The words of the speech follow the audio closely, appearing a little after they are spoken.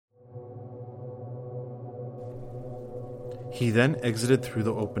He then exited through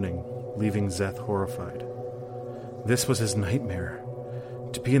the opening, leaving Zeth horrified. This was his nightmare,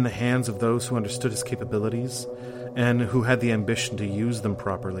 to be in the hands of those who understood his capabilities and who had the ambition to use them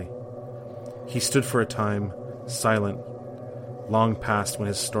properly. He stood for a time, silent, long past when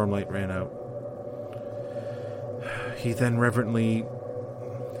his stormlight ran out. He then reverently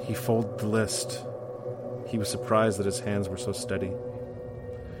folded the list. He was surprised that his hands were so steady.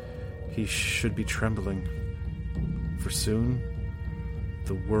 He should be trembling, for soon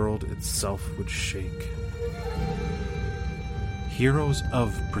the world itself would shake. Heroes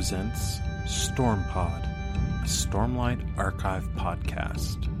of presents Stormpod, a Stormlight Archive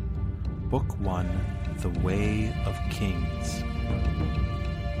podcast. Book 1, The Way of Kings.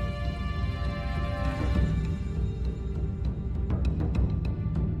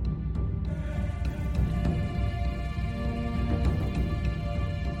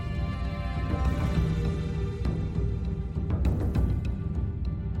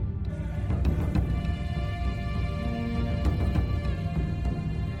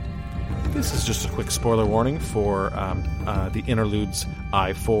 This is just a quick spoiler warning for the Interludes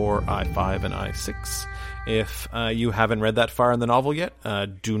I.4, I.5, and I.6. If you haven't read that far in the novel yet,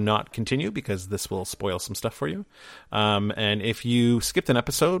 do not continue because this will spoil some stuff for you. And if you skipped an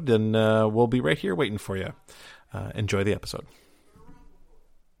episode, then we'll be right here waiting for you. Enjoy the episode.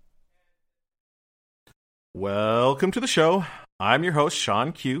 Welcome to the show. I'm your host,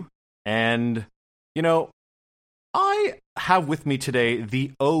 Sean Q. And, I have with me today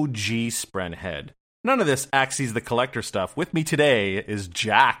the OG Sprenhead. None of this Axes the Collector stuff. With me today is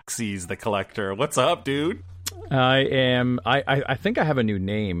Jaxes the Collector. What's up, dude? I think I have a new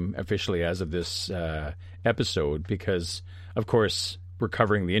name officially as of this episode because, of course, we're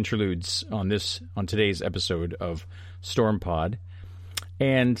covering the interludes on today's episode of Stormpod,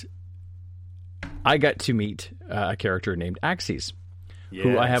 and I got to meet a character named Axes,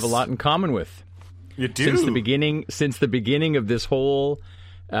 who I have a lot in common with. You do? Since the beginning of this whole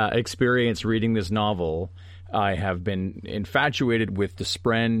experience reading this novel, I have been infatuated with the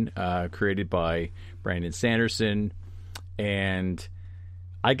Spren created by Brandon Sanderson, and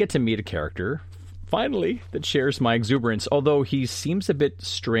I get to meet a character, finally, that shares my exuberance, although he seems a bit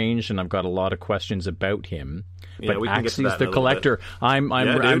strange, and I've got a lot of questions about him. Yeah, but Axes the Collector, I'm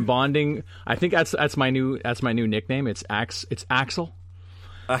bonding. I think that's my new nickname. It's Axel.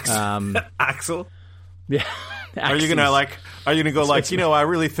 Axel? Yeah. Are you gonna go like, I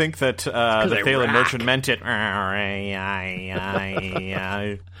really think that the Thalen merchant meant it.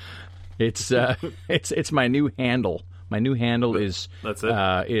 It's my new handle. My new handle is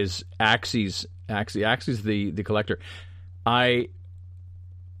Axes the Collector. I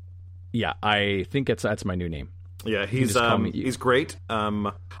think that's my new name. Yeah, he's great.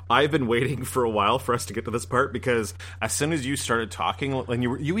 I've been waiting for a while for us to get to this part because as soon as you started talking, and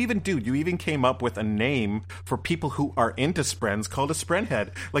you even came up with a name for people who are into Sprens called a Sprenhead.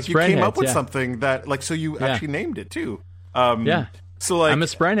 Like you came up with something that so you actually named it too. So I'm a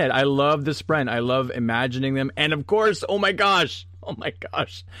Sprenhead. I love the Spren. I love imagining them, and of course, oh my gosh,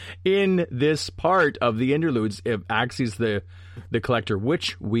 in this part of the interludes of Axes the Collector,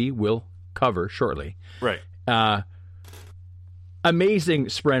 which we will cover shortly. Right. Amazing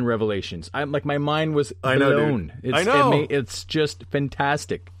Spren revelations. My mind was blown. I know. It's just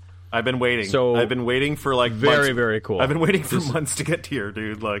fantastic. I've been waiting. I've been waiting for very, months. very cool. I've been waiting for months to get here,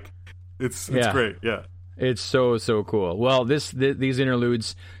 dude. It's great. Yeah. It's so cool. Well, these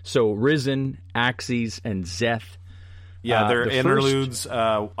interludes. So Risen, Axes, and Zeth. Yeah, they're interludes.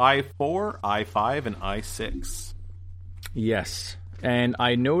 I.4, I.5, and I.6. Yes, and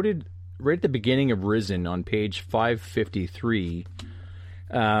I noted right at the beginning of Risen on page 553,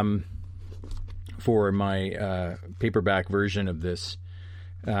 for my paperback version of this,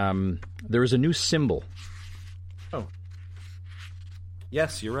 there was a new symbol. Oh.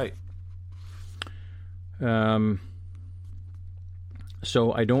 Yes, you're right.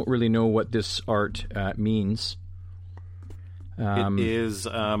 So I don't really know what this art means. It is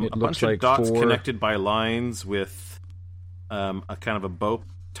a bunch of dots connected by lines with a kind of a bow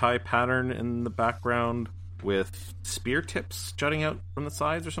tie pattern in the background with spear tips jutting out from the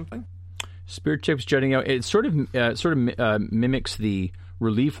sides or something. Spear tips jutting out. It sort of mimics the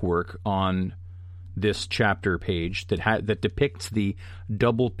relief work on this chapter page that depicts the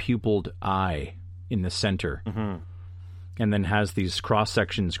double pupiled eye in the center, and then has these cross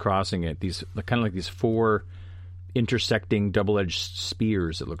sections crossing it. These kind of like these four intersecting double-edged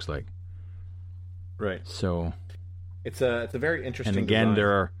spears. It looks like. Right. So. It's a very interesting. And again,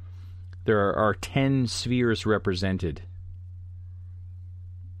 design. there are 10 spheres represented.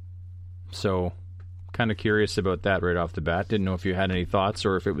 So, kind of curious about that right off the bat. Didn't know if you had any thoughts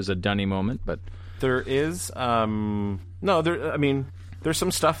or if it was a dunny moment, but there is there's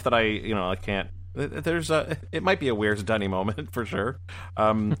some stuff that I can't. It might be a where's Dunny moment for sure.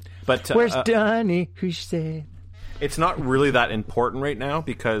 But where's Dunny? Who said? It's not really that important right now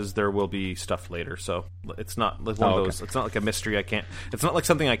because there will be stuff later. So it's not like one of those. It's not like a mystery I can't. It's not like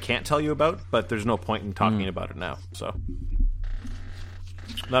something I can't tell you about. But there's no point in talking about it now. So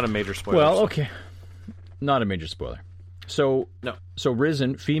not a major spoiler. Well, okay, not a major spoiler. So no. So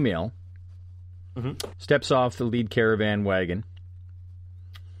Risen, female, steps off the lead caravan wagon.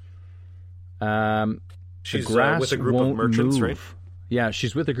 She's the grass with a group won't of merchants, move. right? Yeah,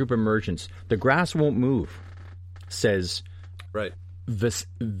 she's with a group of merchants. The grass won't move, says right.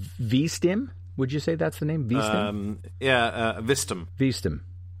 Vistim. Would you say that's the name? Vistim? Vistim.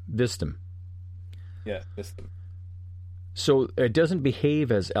 Vistim. Yeah, Vistim. So it doesn't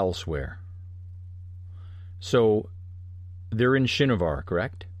behave as elsewhere. So they're in Shinovar,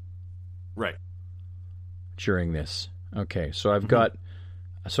 correct? Right. During this. Okay, so I've got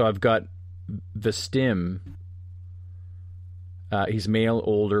Vistim. He's male,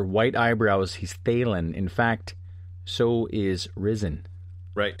 older, white eyebrows. He's Thalen. In fact, so is Risen.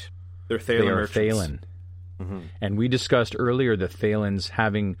 Right. They're Thalen merchants. They are Thalen. And we discussed earlier the Thalens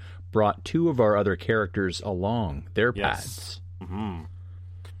having brought two of our other characters along their paths.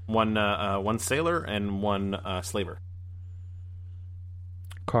 One sailor and one slaver.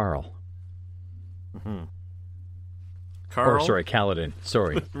 Carl. Carl? Or, sorry, Kaladin.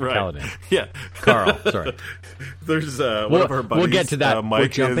 Sorry, right. Kaladin. Yeah. Carl, sorry. There's one of our buddies. We'll get to that. Mike We're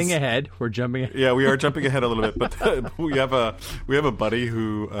jumping ahead. Yeah, we are jumping ahead a little bit, but we have a buddy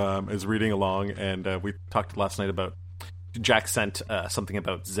who is reading along, and we talked last night about Jack sent something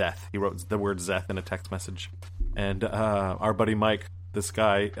about Zeth. He wrote the word Zeth in a text message, and our buddy Mike, this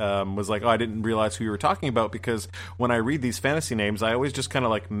guy, was like, "Oh, I didn't realize who you were talking about because when I read these fantasy names, I always just kind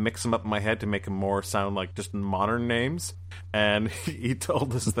of like mix them up in my head to make them more sound like just modern names." And he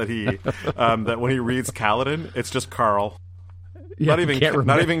told us that he that when he reads Kaladin, it's just Carl. Yeah, not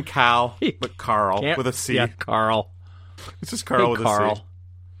even Cal, but Carl with a C. Yeah, Carl. It's just Carl with a C.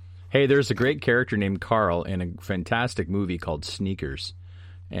 Hey, there's a great character named Carl in a fantastic movie called Sneakers,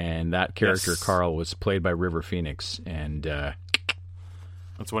 and that character Carl was played by River Phoenix, and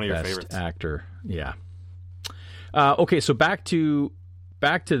that's one of your favorites. Actor, yeah. Okay, so back to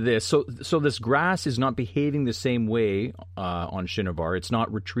this. So this grass is not behaving the same way on Shinovar. It's not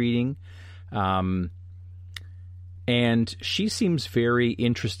retreating, and she seems very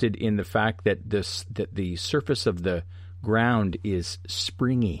interested in the fact that the surface of the ground is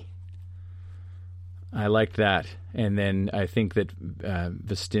springy. I like that, and then I think that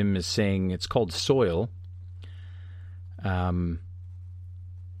Vistim is saying it's called soil. And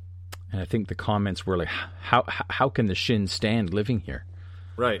I think the comments were like, "How can the Shin stand living here?"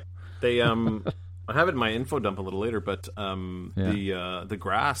 Right. They I have it in my info dump a little later, but the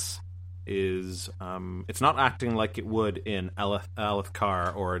grass is it's not acting like it would in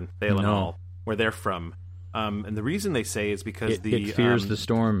Alethkar or in Thalenhall, where they're from. And the reason they say is because it fears the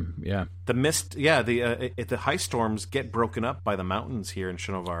storm. Yeah, the mist. Yeah, the high storms get broken up by the mountains here in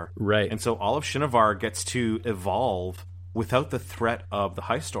Shinovar. Right, and so all of Shinovar gets to evolve without the threat of the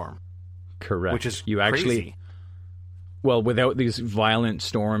high storm. Correct. Which is crazy. Actually, well, without these violent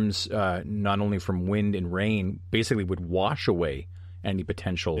storms, not only from wind and rain, basically would wash away any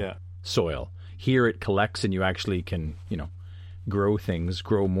potential soil. Here it collects, and you actually can, grow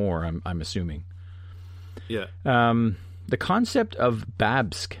more. I'm assuming. Yeah. The concept of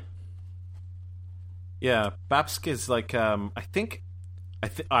Babsk. Yeah, Babsk is like I think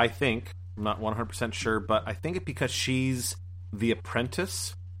I'm not 100% sure, but I think it because she's the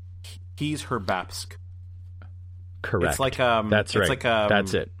apprentice. He's her Babsk. Correct. It's like that's right. It's like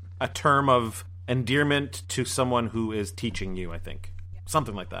that's it. A term of endearment to someone who is teaching you. I think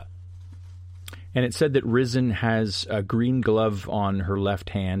something like that. And it said that Risen has a green glove on her left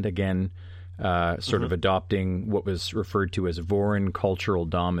hand. Again, sort of adopting what was referred to as Vorin cultural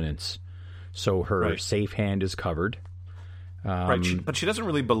dominance. So her safe hand is covered. Right, but she doesn't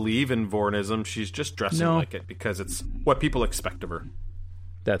really believe in Vorinism. She's just dressing like it because it's what people expect of her.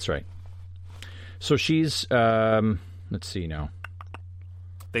 That's right. So she's, let's see now.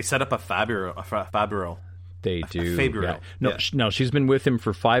 They set up a Fabiro. They do. Fabiro. Yeah. No, she's been with him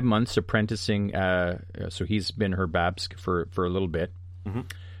for 5 months apprenticing, so he's been her Babsk for a little bit.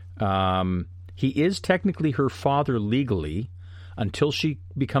 He is technically her father legally until she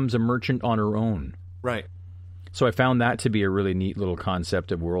becomes a merchant on her own. Right. So I found that to be a really neat little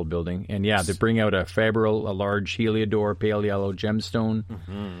concept of world building. And yeah, they bring out a Fabral, a large Heliodor, pale yellow gemstone.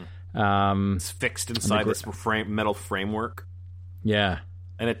 It's fixed inside this metal framework. Yeah.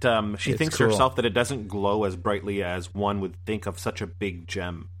 And she thinks to herself that it doesn't glow as brightly as one would think of such a big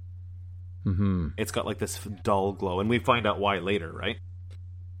gem. Mm-hmm. It's got like this dull glow, and we find out why later, right?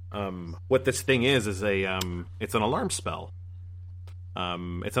 What this thing is it's an alarm spell.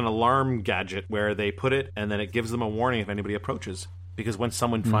 It's an alarm gadget where they put it, and then it gives them a warning if anybody approaches. Because when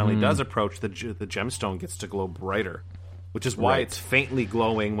someone finally does approach, the gemstone gets to glow brighter, which is why it's faintly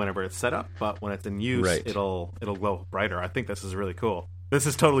glowing whenever it's set up. But when it's in use, it'll glow brighter. I think this is really cool. This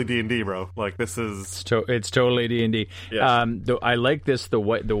is totally D&D, bro. Like, this is... It's totally D&D. Yes. Though I like this, the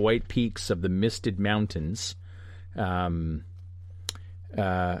white peaks of the misted mountains. And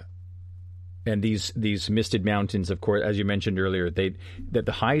these misted mountains, of course, as you mentioned earlier, that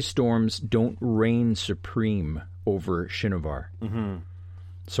the high storms don't reign supreme over Shinovar. Mm-hmm.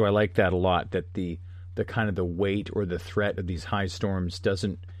 So I like that a lot, that the kind of the weight or the threat of these high storms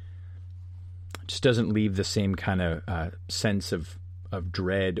doesn't leave the same kind of sense of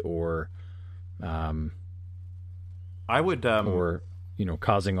dread or I would or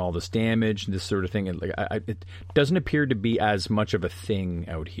causing all this damage, this sort of thing. And like it doesn't appear to be as much of a thing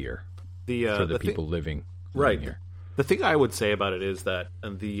out here for the people living here. The thing I would say about it is that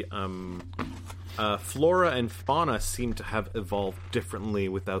the flora and fauna seem to have evolved differently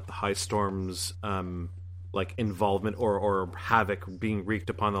without the high storms like involvement or havoc being wreaked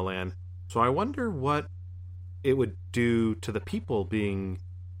upon the land. So I wonder what it would do to the people being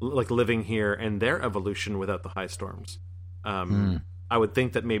like living here and their evolution without the high storms. I would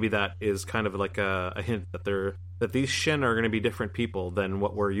think that maybe that is kind of like a hint that these Shin are going to be different people than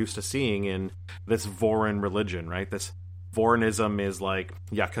what we're used to seeing in this Vorin religion, right? This Vorinism is like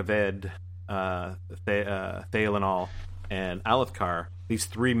Yakaved, Thaylenal, and Alethkar. These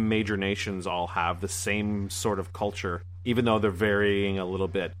three major nations all have the same sort of culture, even though they're varying a little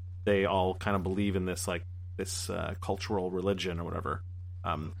bit. They all kind of believe in this cultural religion or whatever.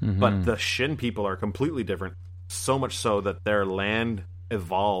 But the Shin people are completely different, so much so that their land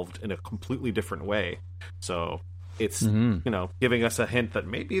evolved in a completely different way. So it's giving us a hint that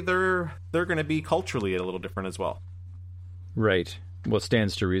maybe they're going to be culturally a little different as well. Right. Well, it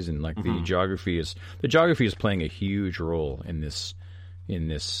stands to reason. Like the geography is playing a huge role in this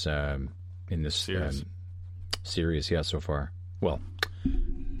series. Yeah, so far. Well,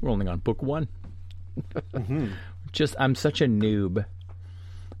 we're only on book 1. I'm such a noob.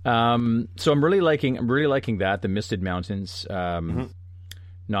 So I'm really liking that, the Misted Mountains,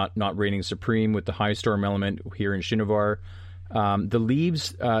 not reigning supreme with the high storm element here in Shinovar. The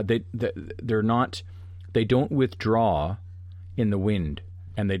leaves, they don't withdraw in the wind,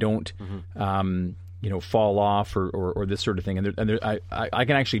 and they don't fall off or this sort of thing. And I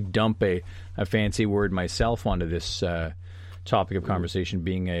can actually dump a fancy word myself onto this topic of conversation,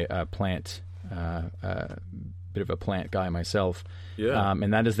 being a plant bit of a plant guy myself. Yeah.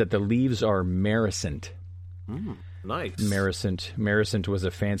 And that is that the leaves are maricent. Nice. Maricent was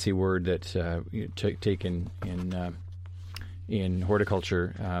a fancy word that taken in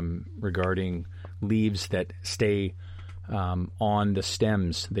horticulture regarding leaves that stay on the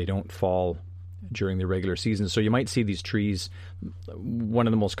stems. They don't fall during the regular season. So you might see these trees. One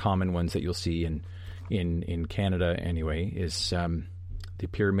of the most common ones that you'll see in Canada anyway is the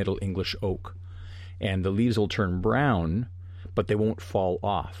pyramidal English oak. And the leaves will turn brown, but they won't fall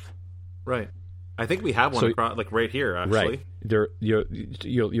off. Right. I think we have one like right here, actually. Right.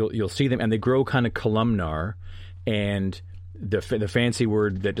 You'll see them, and they grow kind of columnar. And the fancy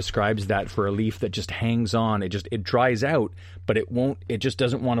word that describes that for a leaf that just hangs on, it dries out, but it won't. It just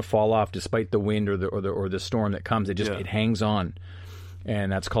doesn't want to fall off, despite the wind or the storm that comes. It hangs on,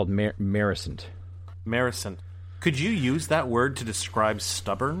 and that's called maricent. Maricent. Could you use that word to describe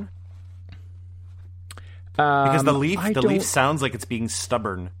stubborn? Because the leaf sounds like it's being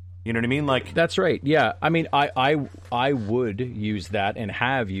stubborn. You know what I mean? Like, that's right. Yeah. I mean, I would use that and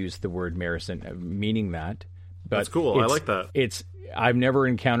have used the word maricent, meaning that. But that's cool. I like that. I've never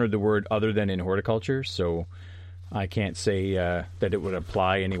encountered the word other than in horticulture, so I can't say that it would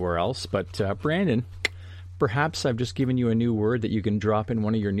apply anywhere else. But Brandon, perhaps I've just given you a new word that you can drop in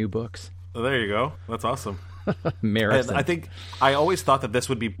one of your new books. Oh, there you go. That's awesome. Maricent. I think I always thought that this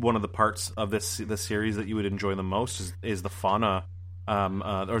would be one of the parts of this series that you would enjoy the most is the fauna,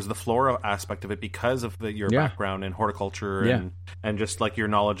 or is the flora aspect of it, because of your background in horticulture and just like your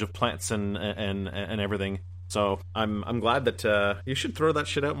knowledge of plants and everything. So I'm glad that you should throw that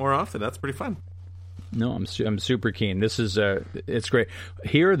shit out more often. That's pretty fun. No, I'm super keen. This is it's great.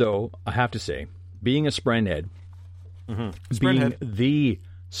 Here though, I have to say, being a Sprenhead, being the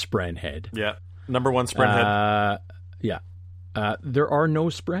Spren head. Yeah, number one Spren head. There are no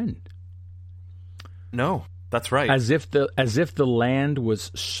Spren. No, that's right. As if the land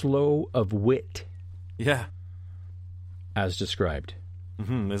was slow of wit. Yeah, as described.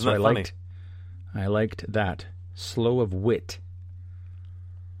 Isn't that funny? I liked that. Slow of wit.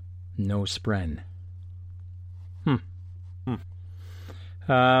 No Spren.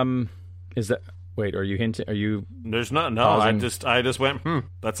 Is that? Wait, are you hinting? Are you? There's not. No, pausing? I just went.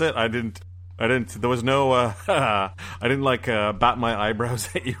 That's it. I didn't. There was no. I didn't bat my eyebrows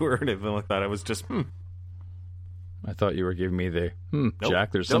at you or anything like that. I was just. I thought you were giving me the Nope.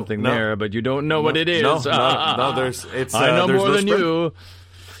 Jack. There's something there, but you don't know what it is. No. There's. It's. I know there's more no than Spren. you.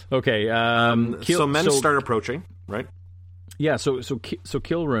 Okay. So men start approaching, right? Yeah. So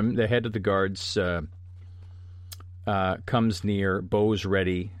Kilrim, the head of the guards, comes near. Bow's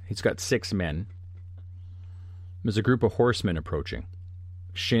ready. He's got 6 men. There's a group of horsemen approaching.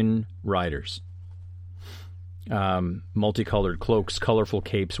 Shin riders. Multicolored cloaks, colorful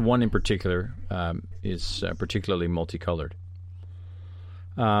capes. One in particular is particularly multicolored.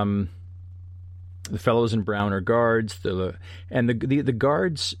 The fellows in brown are guards. The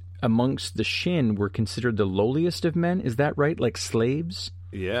guards amongst the Shin were considered the lowliest of men. Is that right? Like slaves?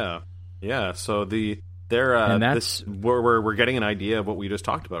 Yeah. So they're and that's we're getting an idea of what we just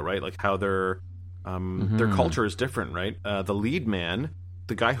talked about, right? Like how their culture is different, right? The lead man,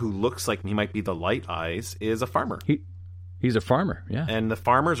 the guy who looks like he might be the Light Eyes, is a farmer. He's a farmer, yeah. And the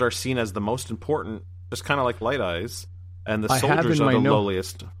farmers are seen as the most important, just kind of like Light Eyes, and the soldiers are the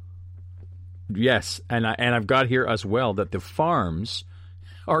lowliest. Yes, and I've got here as well that the farms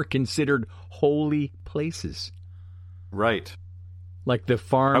are considered holy places. Right. Like the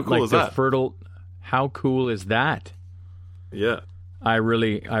farm, how cool like is the that? Fertile. How cool is that? Yeah. I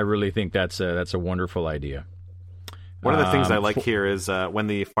really think that's a wonderful idea. One of the things I like here is when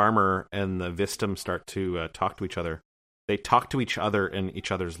the farmer and the Vistum start to talk to each other. They talk to each other in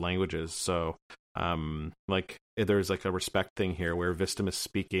each other's languages. So, there's like a respect thing here where Vistum is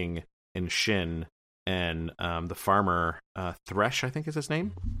speaking in Shin, and the farmer Thresh, I think is his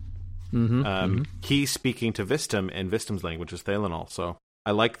name. He's speaking to Vistum, and Vistum's language is Thalenol. So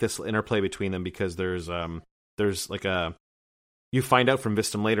I like this interplay between them because there's like a. You find out from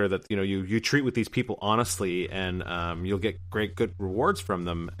Vistum later that you treat with these people honestly, and you'll get good rewards from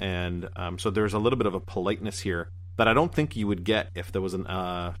them, and so there's a little bit of a politeness here that I don't think you would get if there was an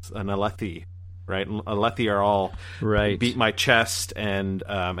Alethi, right? Alethi are all beat my chest, and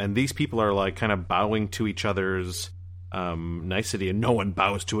these people are like kind of bowing to each other's nicety, and no one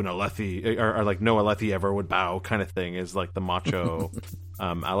bows to an Alethi, or like no Alethi ever would bow, kind of thing, is like the macho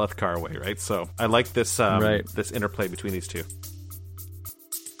Alethkar way, right? So I like this this interplay between these two.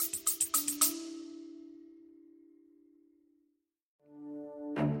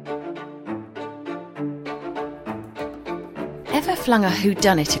 Ever flung a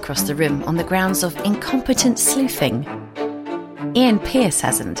whodunit across the room on the grounds of incompetent sleuthing? Ian Pearce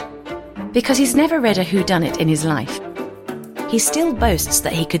hasn't, because he's never read a whodunit in his life. He still boasts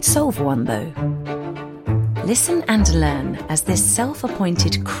that he could solve one, though. Listen and learn as this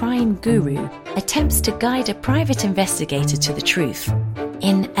self-appointed crime guru attempts to guide a private investigator to the truth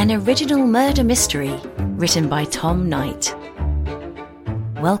in an original murder mystery written by Tom Knight.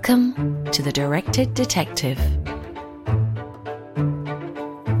 Welcome to The Directed Detective.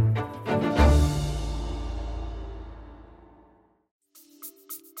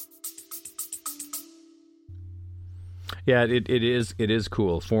 Yeah, it is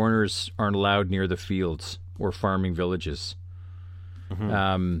cool. Foreigners aren't allowed near the fields or farming villages.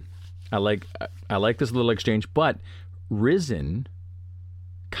 I like this little exchange, but Risen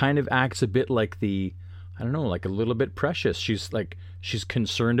kind of acts a bit like like a little bit precious. She's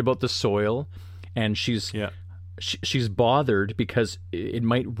concerned about the soil, and she's bothered because it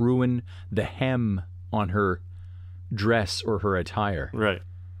might ruin the hem on her dress or her attire. Right.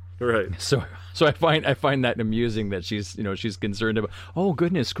 So I find that amusing that she's concerned about. Oh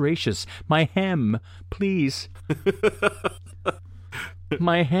goodness gracious, my hem, please,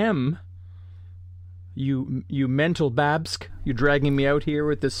 my hem. You mental Babsk, you dragging me out here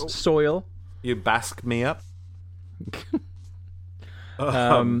with this soil. You bask me up.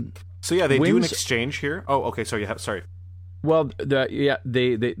 So yeah, they do an exchange here. Oh, okay. Sorry. Well, they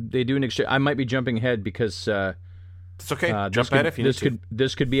do an exchange. I might be jumping ahead because. It's okay. Jump ahead if you need to.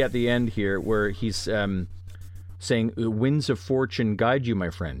 This could be at the end here, where he's saying, "The winds of fortune guide you,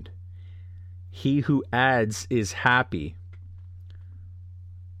 my friend. He who adds is happy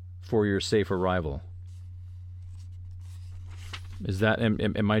for your safe arrival." Is that?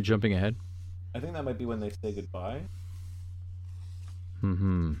 Am I jumping ahead? I think that might be when they say goodbye.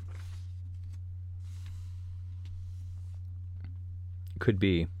 Mm-hmm. Could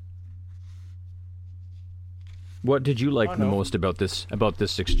be. What did you like the most about this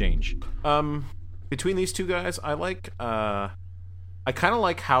exchange? Between these two guys, I kind of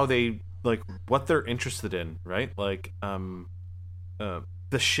like how they like what they're interested in, right? Like the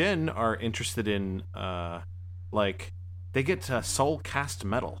Shin are interested in like they get soul cast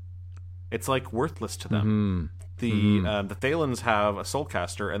metal. It's like worthless to them. Mm-hmm. The Thalens have a soul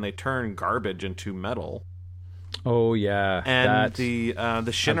caster and they turn garbage into metal. Oh yeah, and the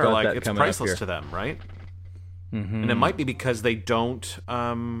Shin are like it's priceless to them, right? Mm-hmm. And it might be because they don't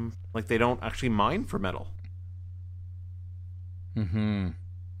they don't actually mine for metal. Mm-hmm.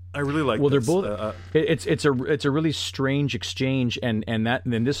 I really like. Well, this. they're both. It's a really strange exchange, and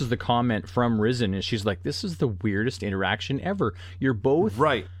this is the comment from Risen, and she's like, "This is the weirdest interaction ever. You're both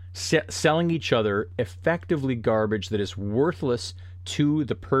right selling each other effectively garbage that is worthless to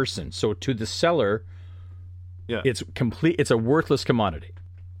the person. So to the seller, it's complete. It's a worthless commodity.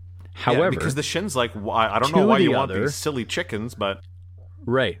 However, because the Shin's like, I don't know why you want these silly chickens, but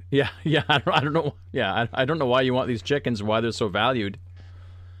right, yeah, I don't know, I don't know why you want these chickens, why they're so valued.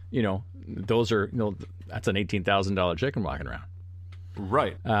 Those are that's an $18,000 chicken walking around,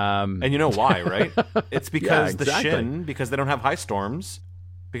 right? And you know why, right? It's because exactly. The Shin, because they don't have high storms,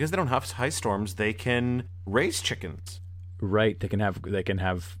 they can raise chickens. Right, they can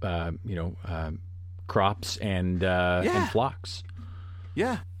have crops and flocks.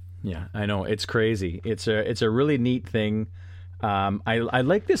 Yeah, I know, it's crazy. It's a really neat thing. I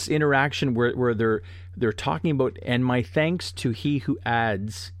like this interaction where they're talking about, and my thanks to he who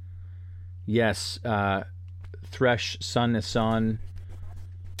adds. Yes, Thresh Sun Asan.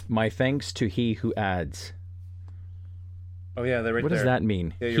 My thanks to he who adds. Oh yeah, they're right there. What does that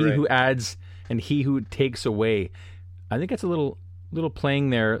mean? Yeah, he right. who adds and he who takes away. I think that's a little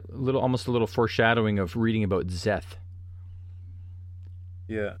playing there, almost a little foreshadowing of reading about Zeth.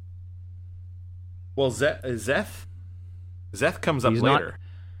 Yeah. Well, Zeth comes up later.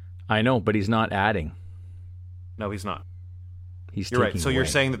 I know, but he's not adding. No, he's not. You're right. So you're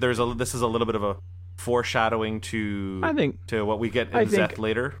saying that this is a little bit of a foreshadowing to what we get in Zeth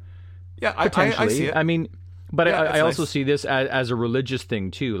later. Yeah, I see it. I mean, but I also nice. see this as a religious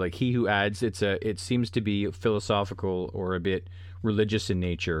thing too. Like he who adds, it seems to be philosophical or a bit religious in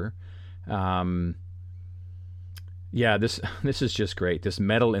nature. This is just great. This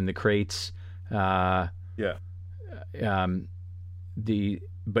metal in the crates.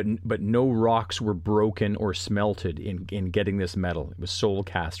 But no rocks were broken or smelted in getting this metal. It was soul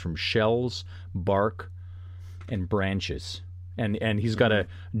cast from shells, bark, and branches. And he's got a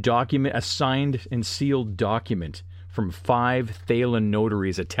signed and sealed document from 5 Thalen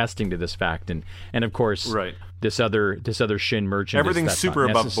notaries attesting to this fact. And of course, this other Shin merchant. Everything's super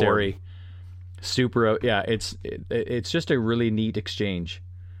above board. Super, it's just a really neat exchange.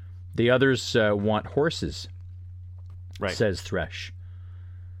 The others want horses, says Thresh.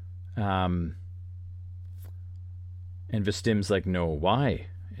 And Vistim's like, no, why?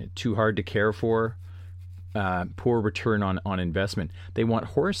 Too hard to care for. Poor return on investment. They want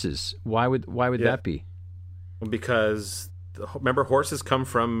horses. Why would that be? Because remember, horses come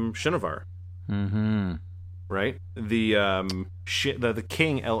from Shinovar. Mm-hmm. Right. The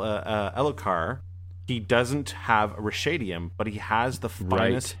king Elokar, he doesn't have a Rashadium, but he has the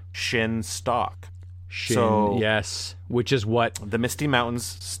finest Shin stock. Yes, which is what the Misty Mountains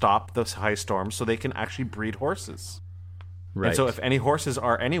stop those high storms, so they can actually breed horses. Right. And so, if any horses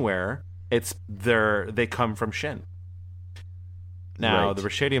are anywhere, they come from Shin. Now, the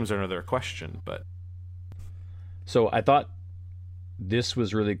Rashadiums are another question, but so I thought this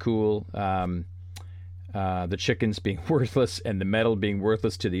was really cool. The chickens being worthless and the metal being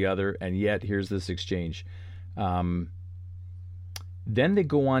worthless to the other, and yet here's this exchange. Then they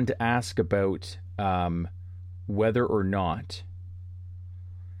go on to ask about whether or not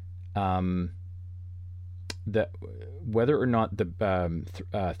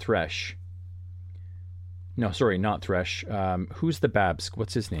Thresh. No, sorry, not Thresh. Who's the Babsk?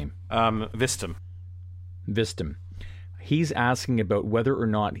 What's his name? Vistim. He's asking about whether or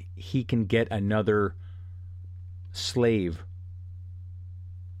not he can get another slave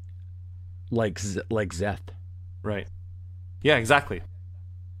like Zeth. Right. Yeah, exactly.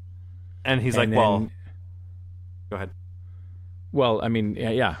 And he's like, well, go ahead. Well, I mean,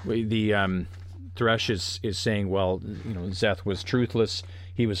 the Thresh is saying, well, Zeth was truthless.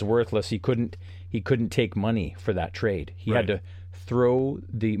 He was worthless. He couldn't take money for that trade. He had to throw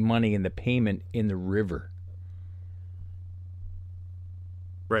the money and the payment in the river.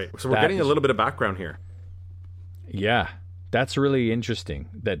 Right. So we're getting a little bit of background here. Yeah. That's really interesting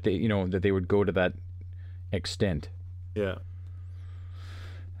that they would go to that extent. Yeah.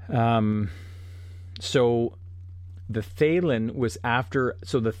 So the Thalen was after.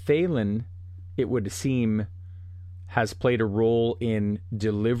 So the Thalen, it would seem, has played a role in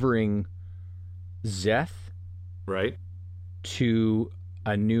delivering Szeth Right. to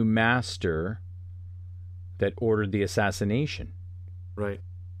a new master that ordered the assassination Right.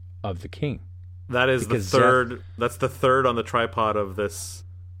 of the king. That is Because the third. That's the third on the tripod of this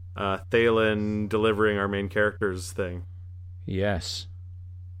Thalen delivering our main characters thing. Yes.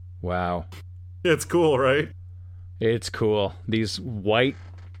 Wow. It's cool, right? It's cool. These white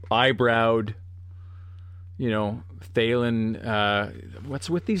eyebrowed, Thalen. What's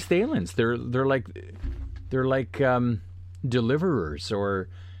with these Thalens? They're like deliverers, or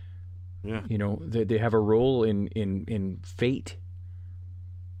Yeah. they have a role in fate.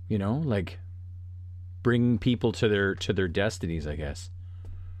 Like bringing people to their destinies, I guess.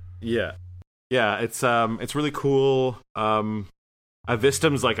 Yeah. Yeah, it's really cool.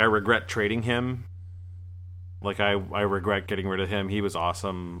 Vistam's like, I regret trading him. Like, I regret getting rid of him. He was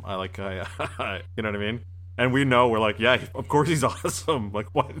awesome. You know what I mean? And we know, we're like, yeah, of course he's awesome. Like,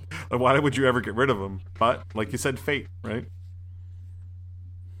 what? Like, why would you ever get rid of him? But, like you said, fate, right?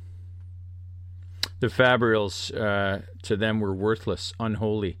 The Fabrials, to them, were worthless,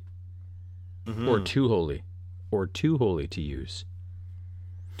 unholy, or too holy to use.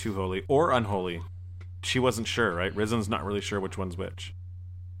 Too holy or unholy. She wasn't sure, right? Rizen's not really sure which one's which.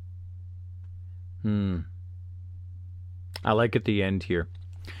 I like at the end here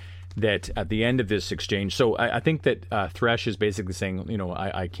that at the end of this exchange. So I think that Thresh is basically saying,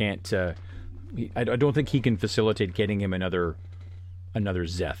 I can't. I don't think he can facilitate getting him another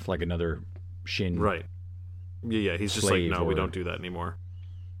Szeth, like another Shin. Right. Yeah. He's just like, no, we don't do that anymore.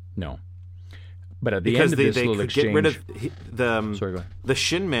 No. But at the end of this little exchange, get rid of the sorry, go ahead. The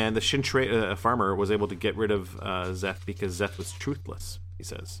Shin man, the Shin farmer, was able to get rid of Szeth because Szeth was truthless. He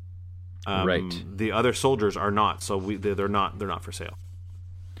says, right. The other soldiers are not, so they're not for sale.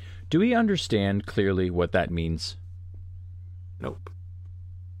 Do we understand clearly what that means? Nope.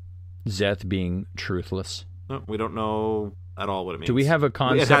 Szeth being truthless. No, we don't know at all what it means. Do we have a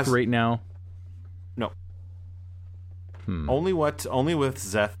concept right now? No. Only with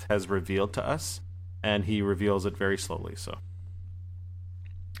Szeth has revealed to us, and he reveals it very slowly. So.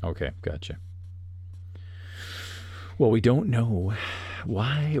 Okay, gotcha. Well, we don't know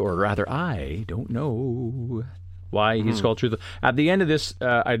why, or rather, I don't know why he's called Truth. At the end of this,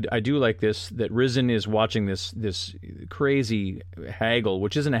 I do like this, that Risen is watching this crazy haggle,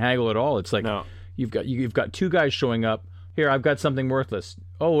 which isn't a haggle at all. It's like, no. You've got two guys showing up. Here, I've got something worthless.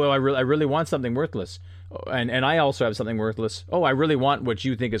 Oh, well, I really want something worthless. And I also have something worthless. Oh, I really want what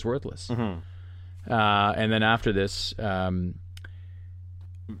you think is worthless. And then after this, I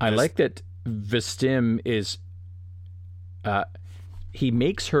like that Vistim is... he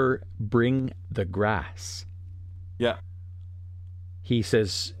makes her bring the grass. Yeah. He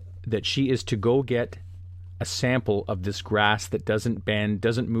says that she is to go get a sample of this grass that doesn't bend,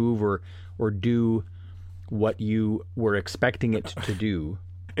 doesn't move, or do what you were expecting it to do.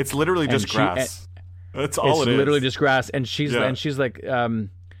 It's literally just grass. That's all it is. It's literally just grass. And she's like, hang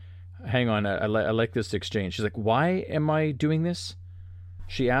on, I like this exchange. She's like, why am I doing this?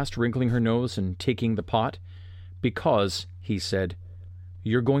 She asked, wrinkling her nose and taking the pot. Because, he said,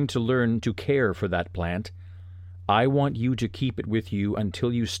 you're going to learn to care for that plant. I want you to keep it with you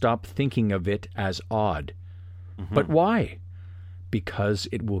until you stop thinking of it as odd. But why? Because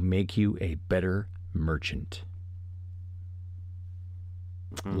it will make you a better merchant.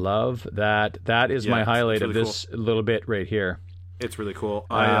 Love that. That is my highlight really of this little bit right here. It's really cool.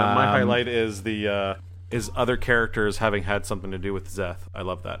 My highlight is is other characters having had something to do with Szeth. I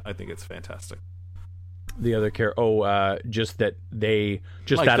love that. I think it's fantastic. The other just that they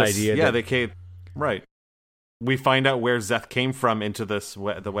like that this, idea. Yeah, that, they came right. We find out where Szeth came from into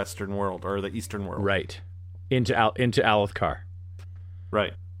the Western world or the Eastern world. Right. Into Alethkar.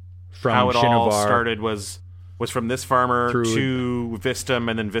 Right. From how it Shinovar, all started was from this farmer to Vistam,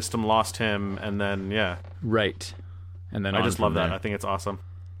 and then Vistam lost him, and then right, and then I just love that. I think it's awesome.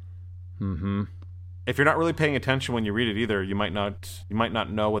 If you're not really paying attention when you read it either, you might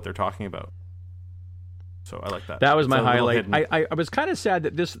not know what they're talking about. So I like that. That was my highlight. I was kind of sad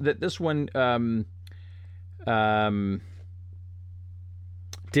that this one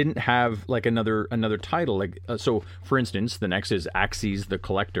didn't have like another title. Like so, for instance, the next is Axes the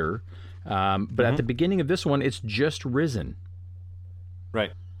Collector, but at the beginning of this one, it's just Risen.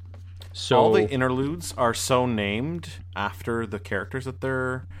 Right. So all the interludes are so named after the characters that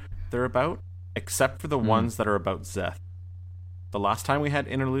they're about, except for the ones that are about Szeth. the last time we had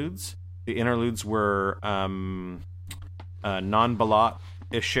interludes. The interludes were non-Balat,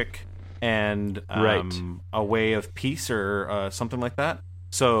 Ishik, and A Way of Peace or something like that.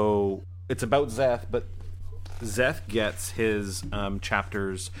 So it's about Szeth, but Szeth gets his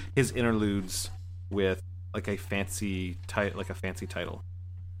chapters, his interludes with like a fancy title.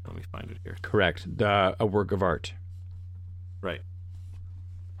 Let me find it here. Correct. A work of art. Right.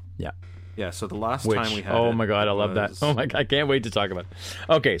 Yeah. Yeah, so the last time we had oh my god, I love that. Oh my god, I can't wait to talk about it.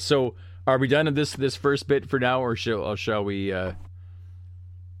 Okay, so are we done with this first bit for now, or shall we Yeah,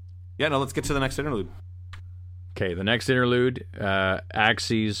 no, let's get to the next interlude. Okay, the next interlude,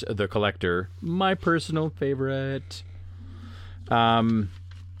 Axes the Collector, my personal favorite. I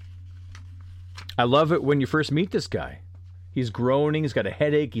love it when you first meet this guy. He's groaning, he's got a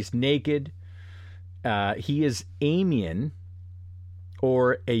headache, he's naked. He is Amian,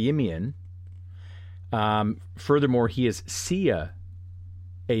 or Aimian. Furthermore, he is Sia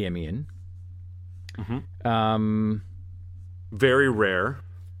Aimian. Mm-hmm. Very rare.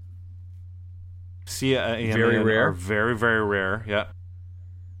 Sia Aimian very rare. Are very, very rare, yeah.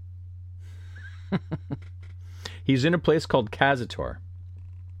 He's in a place called Kazator.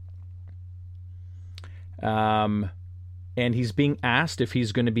 And he's being asked if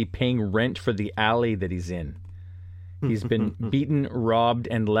he's going to be paying rent for the alley that he's in. He's been beaten, robbed,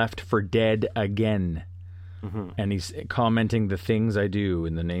 and left for dead again. Mm-hmm. And he's commenting the things I do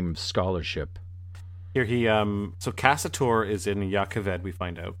in the name of scholarship. Here he so Kazator is in Yakoved, we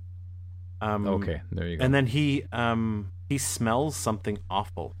find out. Okay, there you go. And then he smells something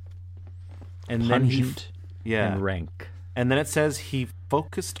awful. And Pungent then and rank. And then it says he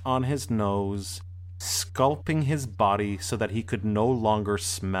focused on his nose, sculpting his body so that he could no longer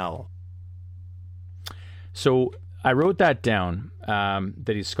smell. So I wrote that down,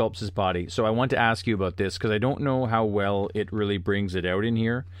 that he sculpts his body. So I want to ask you about this because I don't know how well it really brings it out in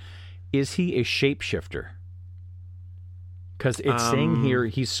here. Is he a shapeshifter? Because it's saying here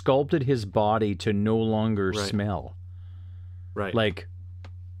he sculpted his body to no longer smell. Right. Like,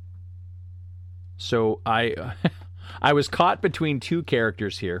 so I was caught between two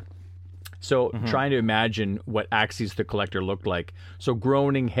characters here. So trying to imagine what Axes the Collector looked like. So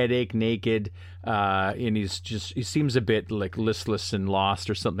groaning, headache, naked, and he seems a bit like listless and lost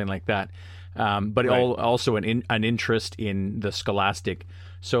or something like that. But also an interest in the scholastic.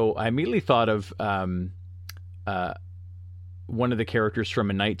 So I immediately thought of one of the characters from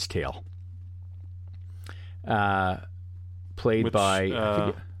A Knight's Tale, played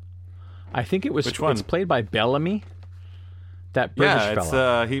by I think it was. Which one? It's played by Bellamy. That British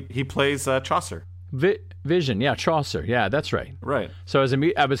fella. He plays Chaucer. Vision, yeah, Chaucer, yeah, that's right. Right. So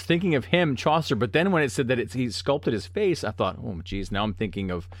I was thinking of him, Chaucer, but then when it said that he sculpted his face, I thought, oh, geez, now I'm thinking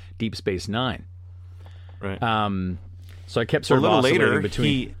of Deep Space Nine. Right. So I kept sort of oscillating later,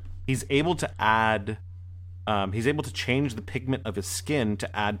 between. He's able to add. He's able to change the pigment of his skin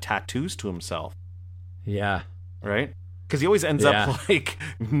to add tattoos to himself. Yeah. Right. Because he always ends up like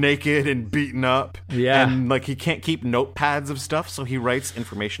naked and beaten up. Yeah. And like he can't keep notepads of stuff, so he writes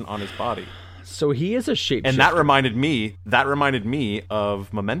information on his body. So he is a shapeshifter. And that reminded me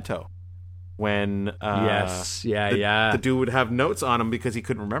of Memento. When the dude would have notes on him because he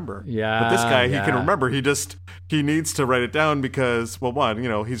couldn't remember. Yeah. But this guy, he can remember. He needs to write it down because, well,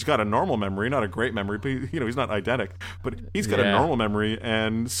 one, he's got a normal memory, not a great memory, but he's not eidetic, but he's got a normal memory,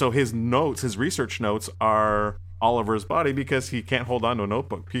 and so his research notes are all over his body because he can't hold on to a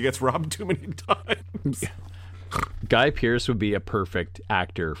notebook. He gets robbed too many times. Guy Pearce would be a perfect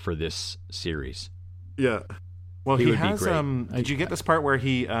actor for this series. Yeah. Well, he has. Be great. Did you get this part where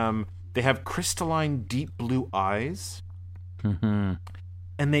they have crystalline, deep blue eyes, and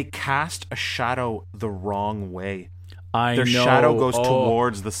they cast a shadow the wrong way. Their shadow goes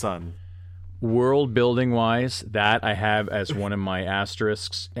towards the sun. World building wise, that I have as one of my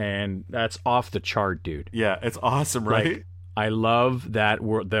asterisks, and that's off the chart, dude. Yeah, it's awesome, right? Like, I love that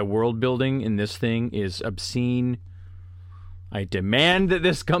the world building in this thing is obscene. I demand that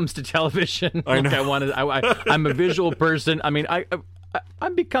this comes to television. I know. I'm a visual person. I mean,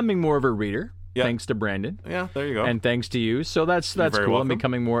 I'm becoming more of a reader, thanks to Brandon. Yeah, there you go. And thanks to you. So that's cool. Welcome.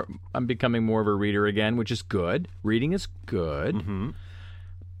 I'm becoming more of a reader again, which is good. Reading is good. Mm-hmm.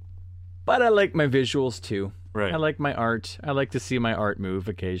 But I like my visuals too. Right. I like my art. I like to see my art move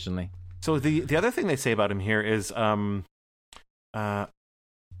occasionally. So the other thing they say about him here is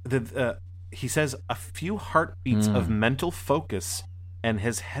he says a few heartbeats of mental focus and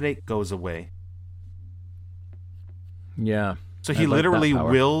his headache goes away. Yeah. So he literally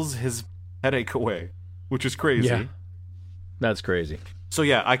wills his headache away, which is crazy. That's crazy. So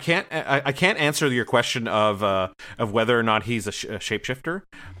yeah, I can't answer your question of whether or not he's a shapeshifter,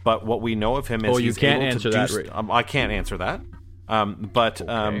 but what we know of him is you can't answer that. Right? I can't answer that. But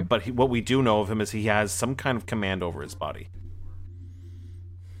what we do know of him is he has some kind of command over his body.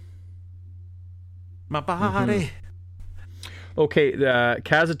 My body. Okay,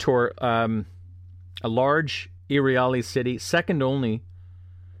 Kazator, a large Iriali city, second only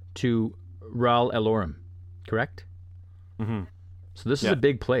to Ral Elorum, correct? Mm-hmm. So this is a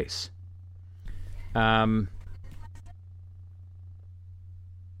big place. So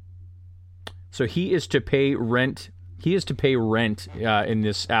he is to pay rent. He is to pay rent in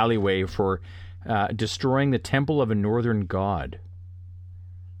this alleyway for destroying the temple of a northern god.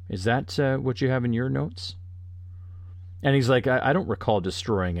 Is that what you have in your notes? And he's like, I don't recall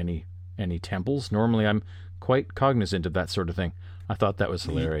destroying any temples. Normally, I'm quite cognizant of that sort of thing. I thought that was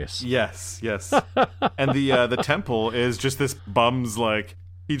hilarious. Yes. And the temple is just this bum's, like,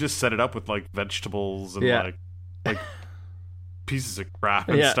 he just set it up with, like, vegetables and like pieces of crap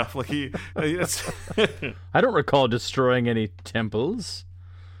and stuff. Like I don't recall destroying any temples.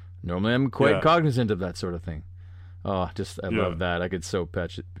 Normally, I'm quite cognizant of that sort of thing. Oh, I love that. I could so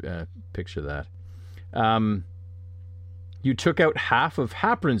picture that. You took out half of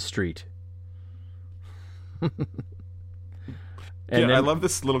Hapron Street. I love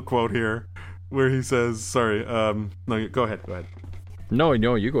this little quote here where he says, sorry, no, go ahead. No,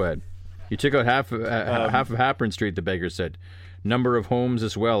 you go ahead. You took out half of Hapron Street, the beggar said. Number of homes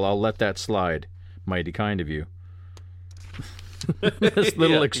as well. I'll let that slide. Mighty kind of you. This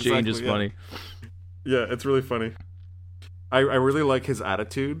little exchange is funny. Yeah, it's really funny. I really like his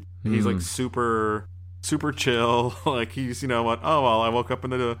attitude. He's like super chill. Like he's, you know what? Oh well, I woke up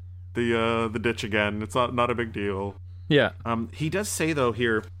in the ditch again. It's not a big deal. Yeah. He does say though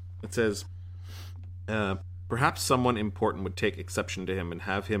here, it says, perhaps someone important would take exception to him and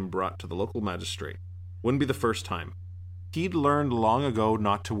have him brought to the local magistrate. Wouldn't be the first time. He'd learned long ago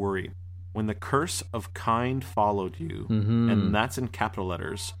not to worry. When the curse of kind followed you, and that's in capital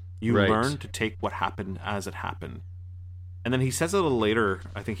letters, you learn to take what happened as it happened. And then he says a little later,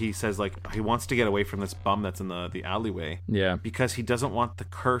 I think he says, like, he wants to get away from this bum that's in the alleyway. Yeah. Because he doesn't want the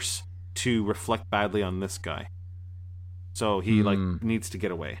curse to reflect badly on this guy. So he, needs to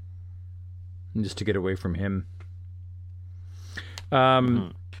get away. Just to get away from him.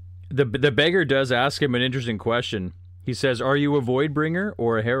 The beggar does ask him an interesting question. He says, are you a Voidbringer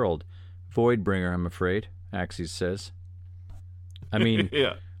or a Herald? Voidbringer, I'm afraid, Axes says. I mean,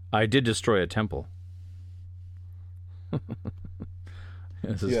 I did destroy a temple.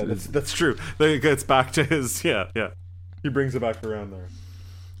 That's true. It gets back to his he brings it back around there.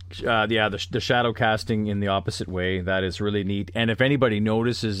 The shadow casting in the opposite way, that is really neat. And if anybody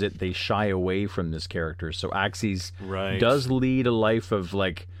notices it, they shy away from this character. So Axes does lead a life of,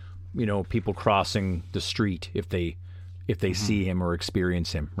 like, you know, people crossing the street if they see him or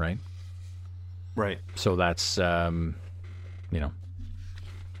experience him, right? So that's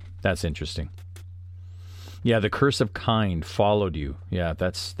that's interesting. Yeah, the curse of kind followed you. Yeah,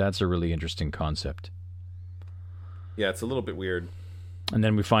 that's a really interesting concept. Yeah, it's a little bit weird. And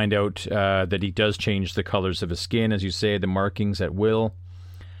then we find out that he does change the colors of his skin, as you say, the markings at will.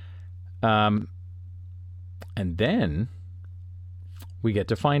 And then we get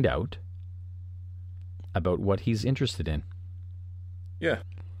to find out about what he's interested in. Yeah.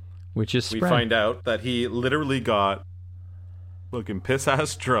 Which is we find out that he literally got looking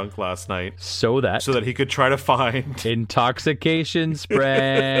piss-ass drunk last night so that he could try to find intoxication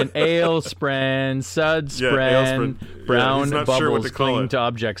spren, ale spren, sud spren, brown bubbles clinging to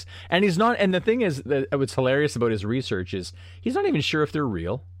objects. And he's not, and the thing is, what's hilarious about his research is he's not even sure if they're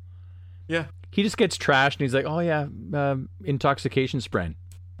real. Yeah. He just gets trashed and he's like, oh yeah, intoxication spren.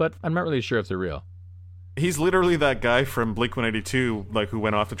 But I'm not really sure if they're real. He's literally that guy from Blink-182, like, who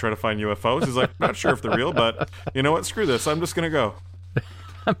went off to try to find UFOs. He's like, not sure if they're real, but you know what? Screw this. I'm just going to go.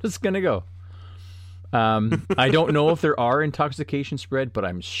 I'm just going to go. I don't know if there are intoxication spread, but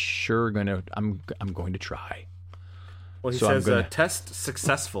I'm sure I'm going to try. Well, he says, test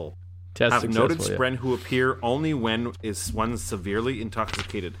successful. Have noted spren who appear only when one's severely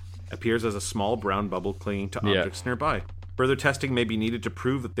intoxicated. Appears as a small brown bubble clinging to objects nearby. Further testing may be needed to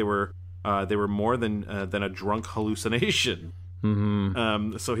prove that they were more than a drunk hallucination.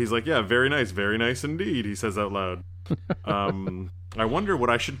 So he's like, yeah, very nice indeed, he says out loud. I wonder what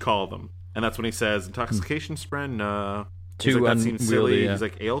I should call them. And that's when he says, intoxication spren, he's like, that seems silly. He's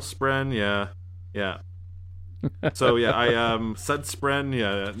like, ale spren, yeah. So yeah, I sud spren,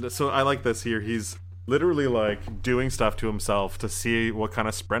 yeah. So I like this here. He's literally like doing stuff to himself to see what kind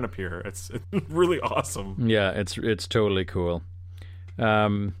of spren appear. It's really awesome. Yeah, it's totally cool.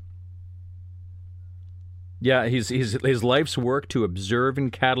 Yeah, his life's work to observe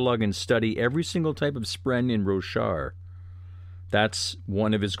and catalog and study every single type of spren in Roshar. That's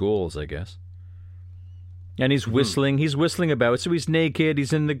one of his goals, I guess. And he's whistling. He's whistling about. So he's naked.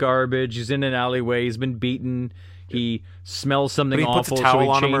 He's in the garbage. He's in an alleyway. He's been beaten. He smells something awful, so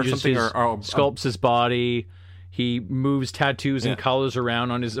he changes sculpts his body. He moves tattoos and colors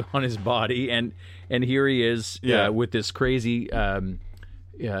around on his body, and here he is with this crazy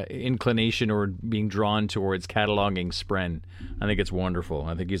inclination or being drawn towards cataloging spren. I think it's wonderful.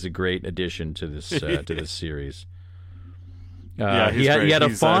 I think he's a great addition to this series. He had a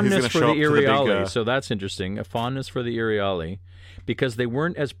fondness for the Iriali, so that's interesting. A fondness for the Iriali, because they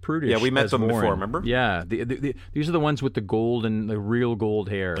weren't as prudish. Yeah, we met them Warren. before, remember? Yeah, these are the ones with the gold and the real gold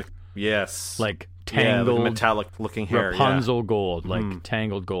hair. Like tangled, metallic-looking hair, Rapunzel gold, like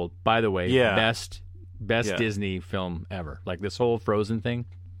tangled gold. By the way, best Disney film ever. Like this whole Frozen thing.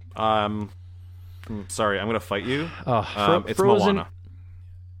 Sorry, I'm gonna fight you. It's Frozen. Moana.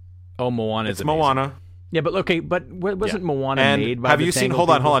 Oh, Moana. It's Moana. Yeah, but okay, but wasn't Moana and made by have the you seen? Tangled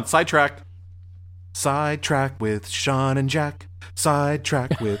Hold people? on. Sidetrack with Sean and Jack.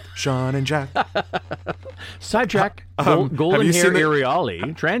 Sidetrack with Sean and Jack. Sidetrack. Golden hair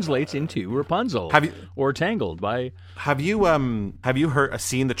Iriali translates into Rapunzel or Tangled by. Have you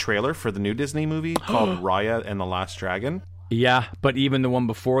seen the trailer for the new Disney movie called Raya and the Last Dragon? Yeah, but even the one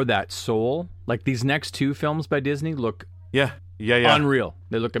before that, Soul. Like these next two films by Disney look unreal.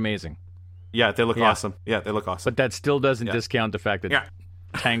 They look amazing. Yeah, they look awesome. Yeah, they look awesome. But that still doesn't discount the fact that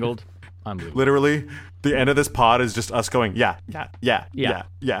Tangled, unbelievable. Literally, the end of this pod is just us going, yeah. Just back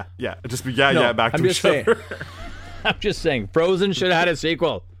to each other. I'm just saying, Frozen should have had a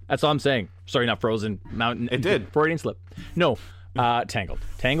sequel. That's all I'm saying. Sorry, not Frozen. Mountain. It did. Freudian slip. No, Tangled.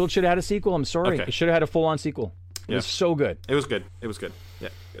 Tangled should have had a sequel. I'm sorry. Okay. It should have had a full-on sequel. It was so good. It was good. Yeah,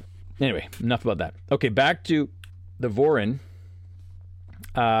 good. Anyway, enough about that. Okay, back to the Vorin.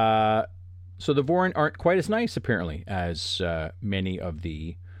 So the Vorin aren't quite as nice, apparently, as many of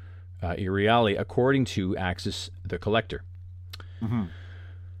the Iriali, according to Axis the Collector. Mm-hmm.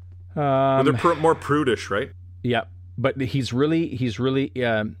 Well, they're more prudish, right? Yeah, but he's really,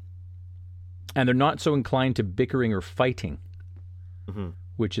 and they're not so inclined to bickering or fighting,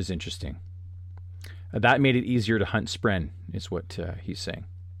 which is interesting. That made it easier to hunt spren, is what he's saying.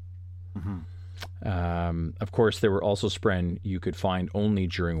 Mm-hmm. Of course, there were also spren you could find only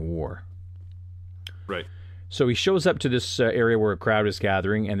during war. Right. So he shows up to this area where a crowd is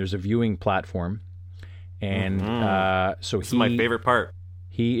gathering, and there's a viewing platform. And so this is my favorite part.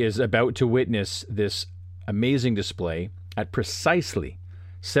 He is about to witness this amazing display at precisely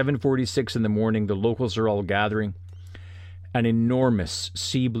 7:46 in the morning. The locals are all gathering. An enormous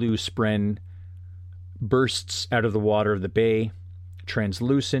sea blue spren bursts out of the water of the bay,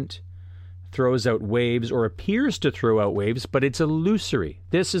 translucent, throws out waves, or appears to throw out waves, but it's illusory.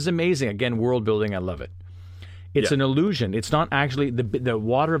 This is amazing. Again, world building, I love it. It's an illusion. It's not actually, the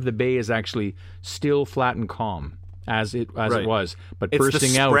water of the bay is actually still flat and calm, as it was, but it's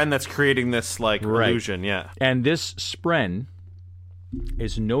bursting out. It's the spren that's creating this illusion, And this spren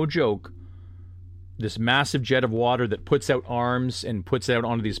is no joke. This massive jet of water that puts out arms and puts out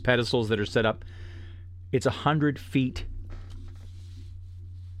onto these pedestals that are set up. It's 100 feet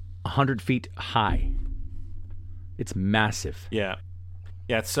high. It's massive. Yeah,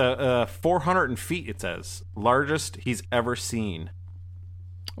 it's 400 feet, it says. Largest he's ever seen.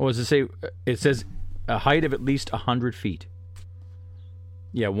 What does it say? It says a height of at least 100 feet.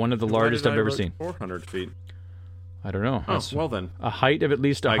 Yeah, one of the largest I've ever seen. 400 feet. I don't know. Oh, well then. A height of at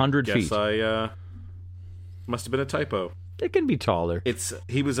least 100 feet. I guess must have been a typo. It can be taller.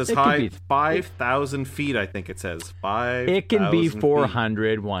 He was as high 5,000 feet, I think it says. 5,000 It can be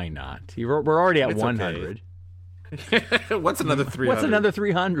 400. Feet. Why not? We're already at 100. Okay. What's another 300? What's another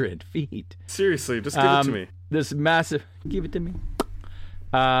 300 feet? Seriously, just give it to me. This massive... Give it to me.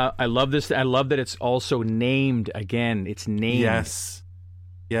 I love this. I love that it's also named again. It's named. Yes.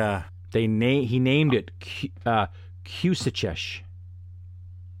 Yeah. He named it Kusachech.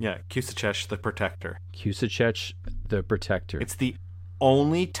 Yeah, Kusachech the Protector. Kusachech the Protector. It's the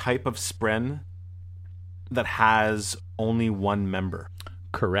only type of spren that has only one member.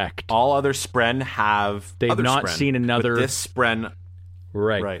 Correct. All other spren have They've other not spren, seen another... But this spren...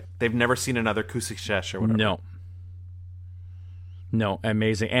 Right. They've never seen another Kusachech or whatever. No,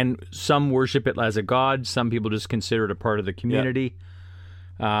 amazing. And some worship it as a god. Some people just consider it a part of the community.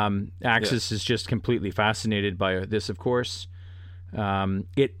 Axis is just completely fascinated by this, of course.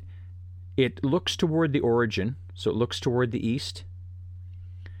 It looks toward the origin, so it looks toward the east.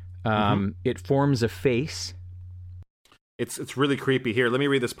 It forms a face. It's really creepy. Here, let me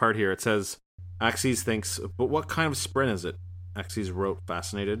read this part here. It says, Axes thinks, but what kind of spren is it? Axes wrote,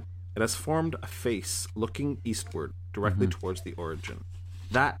 fascinated. It has formed a face looking eastward, directly towards the origin.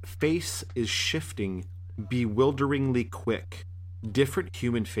 That face is shifting bewilderingly quick. Different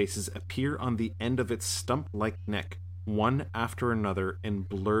human faces appear on the end of its stump-like neck, one after another in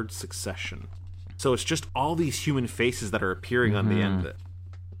blurred succession. So it's just all these human faces that are appearing on the end of it.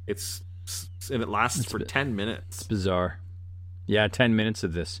 And it lasts for 10 minutes. It's bizarre. Yeah, 10 minutes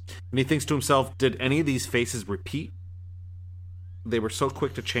of this. And he thinks to himself, did any of these faces repeat? They were so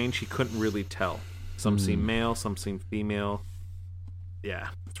quick to change, he couldn't really tell. Some seem male, some seem female. Yeah,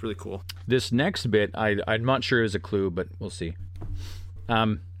 it's really cool. This next bit, I'm not sure is a clue, but we'll see.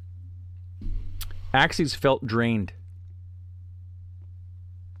 Axes felt drained.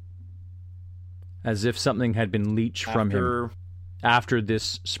 As if something had been leached from him after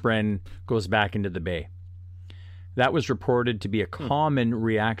this spren goes back into the bay. That was reported to be a common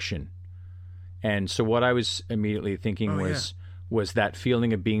reaction. And so what I was immediately thinking was that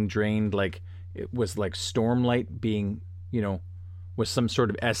feeling of being drained, like it was like stormlight being, was some sort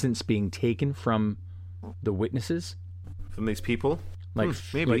of essence being taken from the witnesses? From these people? Like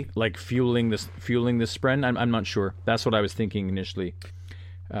maybe. Like fueling this spren? I'm not sure. That's what I was thinking initially.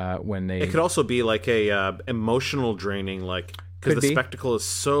 When they... It could also be like a emotional draining, like... Because the spectacle is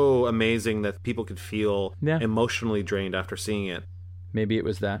so amazing that people could feel emotionally drained after seeing it. Maybe it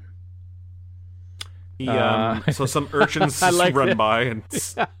was that. So some urchins run by and...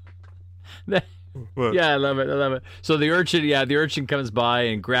 I love it. So the urchin comes by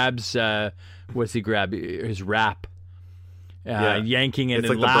and grabs, what's he grab? His wrap. Yanking it it's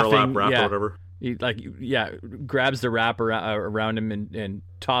and like laughing. The burlap wrap or whatever. He grabs the wrap around him and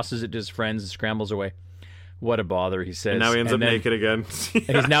tosses it to his friends and scrambles away. What a bother, he says. And now he ends up naked again.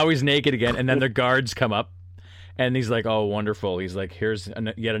 And he's naked again, and then the guards come up, and he's like, oh, wonderful. He's like, here's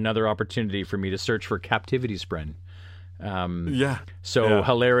yet another opportunity for me to search for captivity spren. So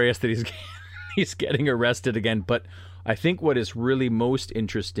hilarious that he's getting arrested again. But I think what is really most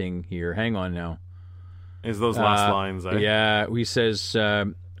interesting here, hang on now, is those last lines. Yeah, he says,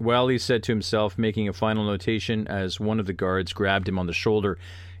 he said to himself, making a final notation as one of the guards grabbed him on the shoulder,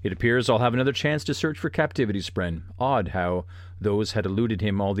 it appears I'll have another chance to search for captivity spren. Odd how those had eluded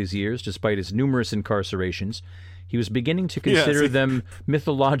him all these years, despite his numerous incarcerations. He was beginning to consider them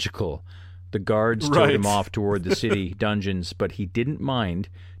mythological. The guards towed him off toward the city dungeons, but he didn't mind.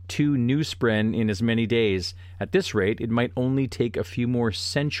 2 new spren in as many days. At this rate, it might only take a few more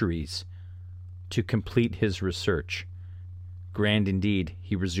centuries to complete his research. Grand indeed,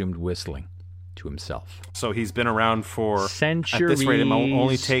 he resumed whistling to himself. So he's been around for centuries. At this rate, it will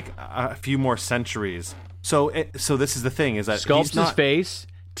only take a few more centuries. So this is the thing: is that sculpts his face,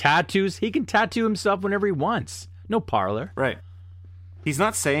 tattoos. He can tattoo himself whenever he wants. No parlor. Right. He's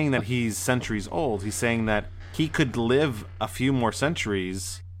not saying that he's centuries old. He's saying that he could live a few more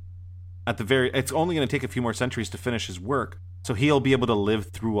centuries. It's only going to take a few more centuries to finish his work, so he'll be able to live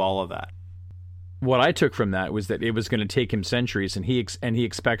through all of that. What I took from that was that it was going to take him centuries, and he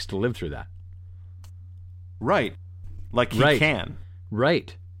expects to live through that. Right. Like he can.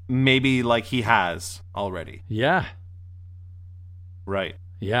 Right. Maybe like he has already. Yeah. Right.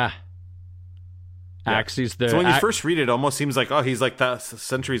 Yeah. Axes So when you first read it, it almost seems like, oh, he's like that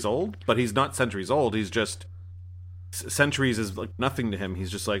centuries old, but he's not centuries old. He's just centuries is like nothing to him. He's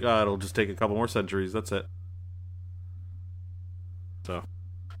just like, oh, it'll just take a couple more centuries. That's it. So,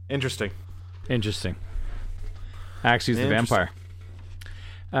 interesting. Axes the vampire.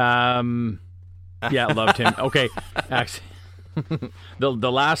 Yeah, loved him. Okay,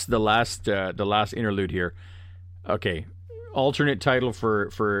 the last interlude here. Okay, alternate title for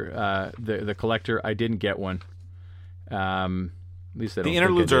the collector. I didn't get one. At least I don't. The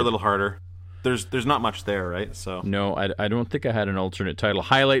interludes are a little harder. There's not much there, right? So no, I don't think I had an alternate title.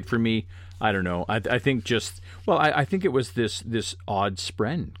 Highlight for me, I don't know. I think I think it was this odd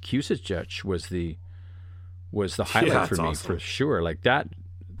spren. Cusich was the highlight for me, awesome. For sure. Like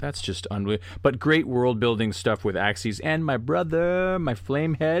that's just unbelievable. But great world building stuff with Axes and my brother, my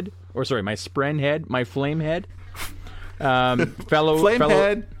flame head, my spren head, my flame head, fellow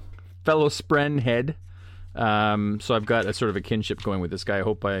spren head. So I've got a sort of a kinship going with this guy. I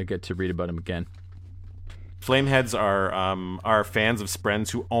hope I get to read about him again. Flameheads are fans of Sprens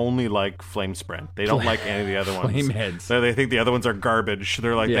who only like Flame Spren. They don't like any of the other ones. Flameheads. They think the other ones are garbage.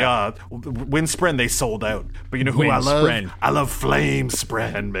 They're like, Wind Spren, they sold out. But you know who Wind I love? Spren. I love Flame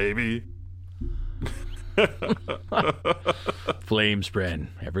Spren, baby. Flame spread.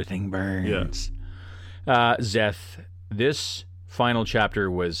 Everything burns. Yeah. Zeth, this final chapter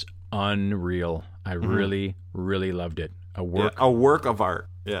was unreal. I really, really loved it. A work of art.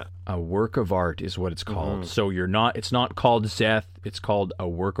 Yeah. A work of art is what it's called. So it's not called Zeth, it's called a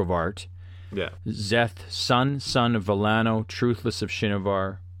work of art. Yeah. Zeth, son of Villano, truthless of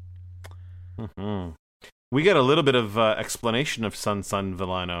Shinovar. We get a little bit of explanation of son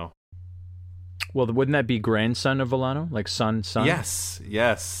Villano. Well, wouldn't that be grandson of Villano? Like son? Yes.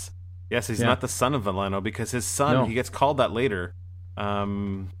 He's not the son of Villano because his son, he gets called that later. What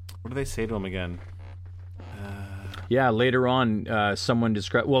do they say to him again? Yeah, later on, someone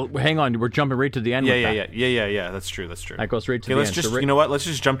described... Well, hang on, we're jumping right to the end. Yeah. That's true. That goes right to the end. You know what? Let's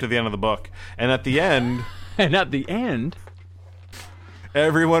just jump to the end of the book. And at the end...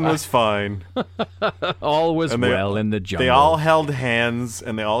 everyone was fine. All was well in the jungle. They all held hands,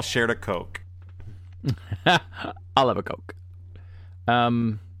 and they all shared a Coke. I'll have a Coke.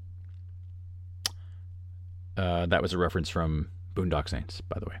 That was a reference from Boondock Saints,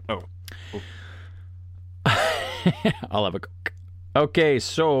 by the way. Oh. I'll have a Coke. Okay,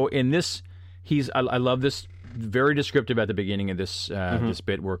 so in this, I love this, very descriptive at the beginning of this this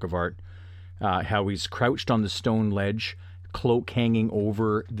bit, work of art, how he's crouched on the stone ledge, cloak hanging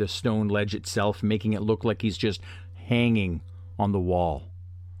over the stone ledge itself, making it look like he's just hanging on the wall.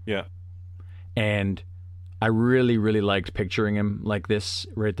 Yeah. And I really, really liked picturing him like this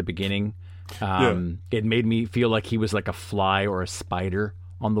right at the beginning. It made me feel like he was like a fly or a spider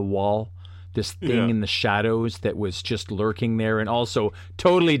on the wall. This thing in the shadows that was just lurking there, and also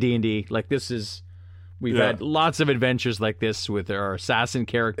totally D&D. Like we've had lots of adventures like this with our assassin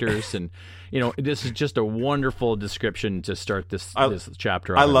characters, and this is just a wonderful description to start this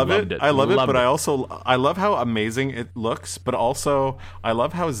chapter. I love it, but I love how amazing it looks, but also I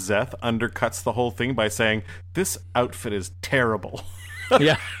love how Zeth undercuts the whole thing by saying this outfit is terrible.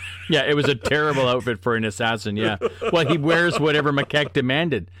 Yeah, it was a terrible outfit for an assassin. Yeah, well, he wears whatever Makek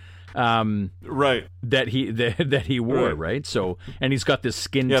demanded. Right, that he wore, right? So, and he's got this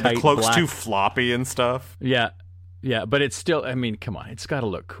skin tight. The cloak's black... too floppy and stuff. Yeah, but it's still. I mean, come on, it's got to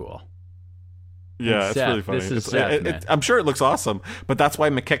look cool. Yeah, it's really funny. This is Seth, I'm sure it looks awesome, but that's why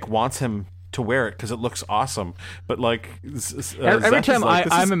Makek wants him to wear it because it looks awesome. But like every time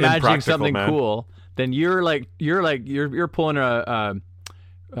I'm imagining something man. Cool, then you're pulling a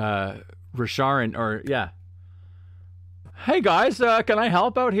Risharan or Hey guys, can I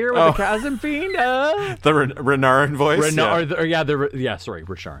help out here with the Chasm Fiend? The Renarin voice, sorry,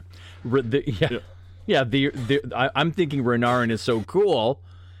 Risharan. I'm thinking Renarin is so cool,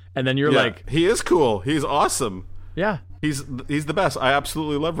 and then you're like, he is cool. He's awesome. Yeah, he's the best. I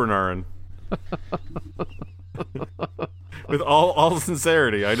absolutely love Renarin. With all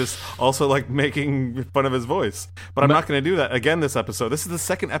sincerity, I just also like making fun of his voice. But I'm not going to do that again this episode. This is the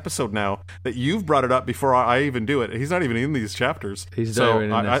second episode now that you've brought it up before I even do it. He's not even in these chapters.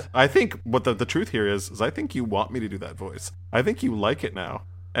 I think what the truth here is I think you want me to do that voice. I think you like it now.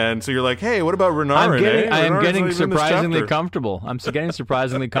 And so you're like, hey, what about Renarin? I am getting surprisingly comfortable. I'm getting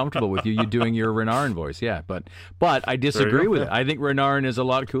surprisingly comfortable with you doing your Renarin voice. Yeah, but I disagree with it. I think Renarin is a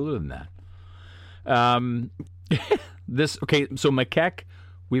lot cooler than that. So Makek,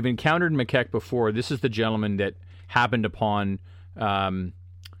 we've encountered Makek before. This is the gentleman that happened upon got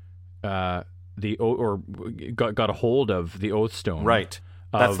a hold of the Oathstone. Right.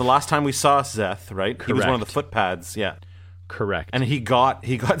 That's the last time we saw Zeth, right? Correct. He was one of the footpads, yeah. Correct. And he got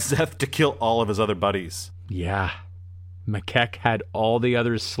Zeth to kill all of his other buddies. Yeah. Makek had all the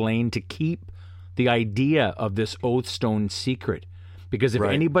others slain to keep the idea of this Oathstone secret. Because if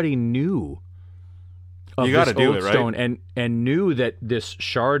anybody knew of you this do Oathstone it, right? and knew that this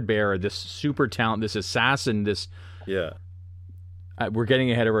shard bearer, this super talent, this assassin, we're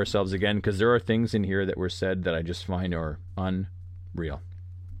getting ahead of ourselves again because there are things in here that were said that I just find are unreal.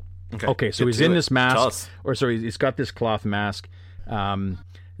 Okay, so he's in this mask, he's got this cloth mask.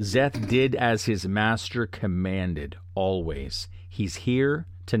 Zeth did as his master commanded, always. He's here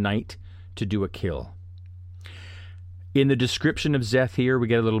tonight to do a kill. In the description of Zeth here, we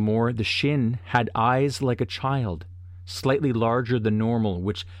get a little more. The Shin had eyes like a child, slightly larger than normal,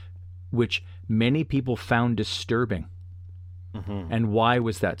 which many people found disturbing. Mm-hmm. And why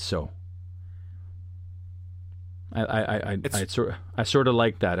was that so? I sort of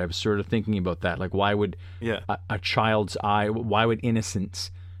like that. I was sort of thinking about that. Like, why would a child's eye? Why would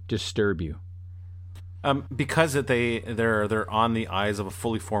innocence disturb you? Because they're on the eyes of a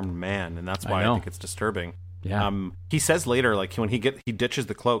fully formed man, and that's why I think it's disturbing. Yeah. He says later, like when he ditches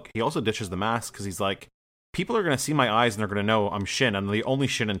the cloak, he also ditches the mask because he's like, people are going to see my eyes and they're going to know I'm Shin. I'm the only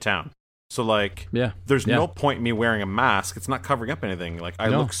Shin in town. So, like, there's no point in me wearing a mask. It's not covering up anything. Like, I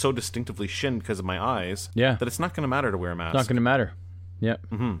look so distinctively shinned because of my eyes that it's not going to matter to wear a mask. It's not going to matter. Yeah.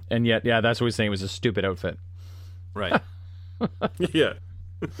 Mm-hmm. And yet, that's what he's saying. It was a stupid outfit. Right. Yeah.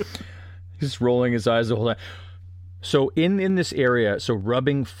 He's rolling his eyes the whole time. So in this area,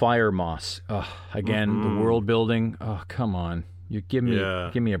 rubbing fire moss. Again, the world building. Oh, come on. You give me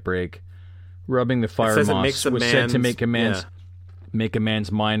a break. Rubbing the fire moss was said to make a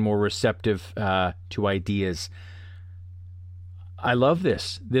man's mind more receptive to ideas. I love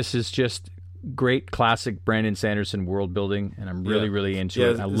this. This is just great classic Brandon Sanderson world building, and I'm really, really into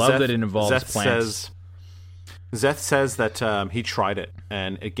it. I love that it involves plants. Zeth says that he tried it,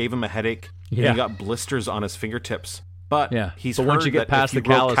 and it gave him a headache, and he got blisters on his fingertips. But he's heard once you get past the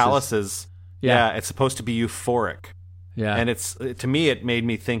calluses, it's supposed to be euphoric. Yeah, and to me, it made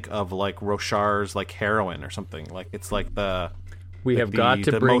me think of like Rochar's like heroin or something. Like it's like the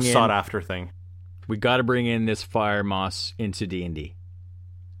most sought after thing. We got to bring in this fire moss into D&D.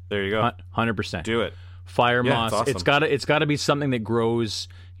 There you go, 100%. Do it. Fire moss. Awesome. It's got to be something that grows.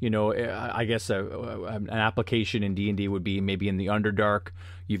 You know, I guess an application in D&D would be maybe in the Underdark.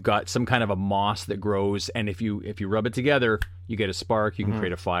 You've got some kind of a moss that grows, and if you rub it together, you get a spark. You can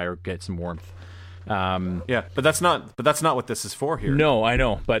create a fire, get some warmth. But that's not what this is for here. No, I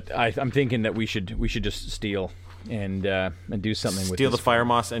know, but I'm thinking that we should just steal and do something with steal the fire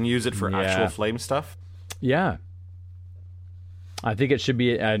moss and use it for actual flame stuff. Yeah. I think it should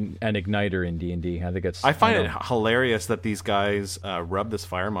be an igniter in D&D. I think it's. I find it hilarious that these guys rub this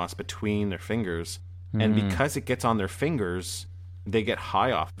fire moss between their fingers, and because it gets on their fingers, they get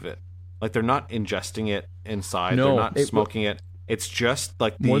high off of it. Like they're not ingesting it inside. No, they're not smoking it. It's just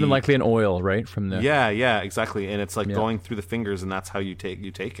like more than likely an oil, right? From the exactly, and it's like going through the fingers, and that's how you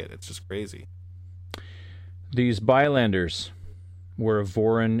take it. It's just crazy. These Bylanders were of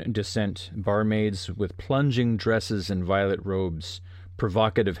Voron descent, barmaids with plunging dresses and violet robes,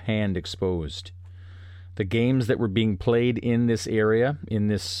 provocative hand exposed. The games that were being played in this area, in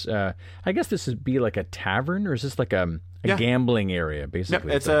this, I guess this would be like a tavern, or is this like a gambling area,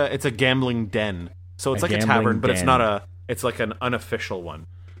 basically? Yep, it's a gambling den. So it's like a tavern, but it's not it's like an unofficial one.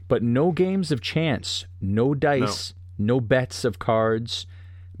 But no games of chance, no dice, no bets of cards,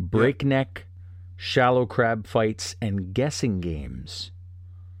 breakneck, shallow crab fights, and guessing games.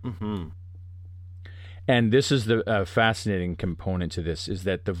 Mm-hmm. And this is the fascinating component to this, is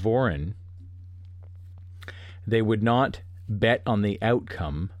that the Voron, they would not bet on the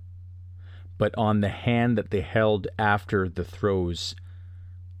outcome, but on the hand that they held after the throws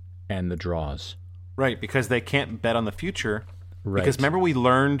and the draws. Right, because they can't bet on the future. Right. Because remember we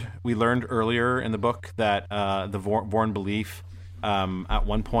learned earlier in the book that the Voron belief, at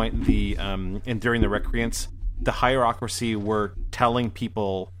one point, during the Recreants, the hierarchy were telling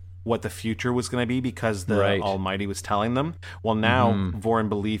people what the future was going to be because the Almighty was telling them. Well, now Voron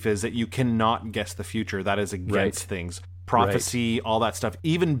belief is that you cannot guess the future. That is against things. Prophecy, all that stuff.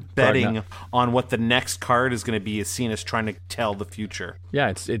 Even betting on what the next card is going to be is seen as trying to tell the future. Yeah,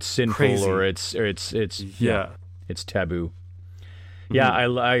 it's sinful. Crazy. or it's it's taboo. Yeah,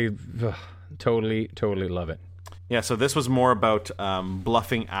 I totally love it. Yeah, so this was more about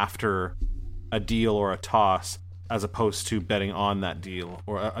bluffing after a deal or a toss, as opposed to betting on that deal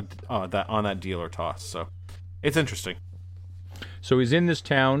or on that deal or toss. So it's interesting. So he's in this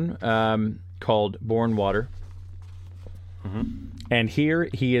town called Bournewater, and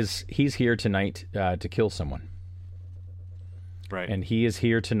he's here tonight to kill someone. Right, and he is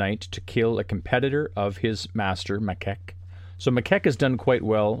here tonight to kill a competitor of his master, Makek. So Makek has done quite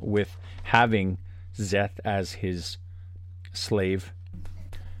well with having Zeth as his slave,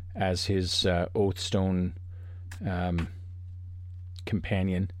 as his Oathstone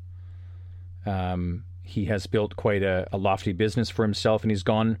companion. He has built quite a lofty business for himself, and he's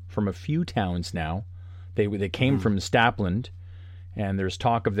gone from a few towns now. They came from Stapland, and there's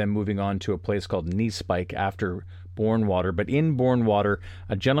talk of them moving on to a place called Kneespike after Bournewater. But in Bournewater,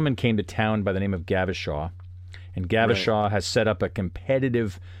 a gentleman came to town by the name of Gavishaw, and Gavishaw has set up a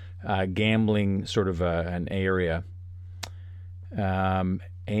competitive gambling sort of an area. And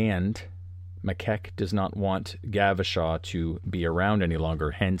Makek does not want Gavishaw to be around any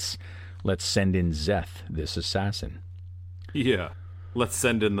longer. Hence, let's send in Zeth, this assassin. Yeah, let's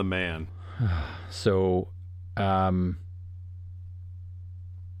send in the man. So,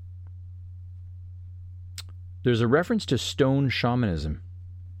 there's a reference to stone shamanism.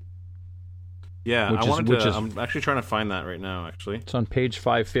 Yeah, I'm actually trying to find that right now, actually. It's on page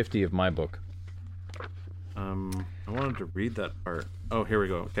 550 of my book. I wanted to read that part. Oh, here we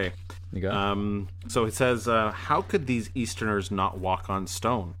go. Okay. You got it? So it says, how could these Easterners not walk on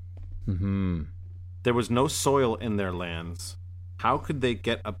stone? Mm-hmm. There was no soil in their lands. How could they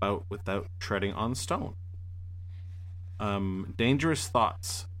get about without treading on stone? Dangerous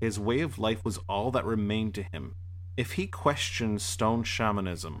thoughts. His way of life was all that remained to him. If he questioned stone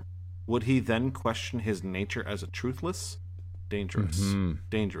shamanism, would he then question his nature as a truthless? Dangerous. Mm-hmm.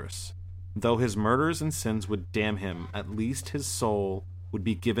 Dangerous. Though his murders and sins would damn him, at least his soul would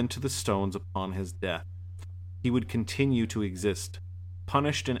be given to the stones upon his death. He would continue to exist,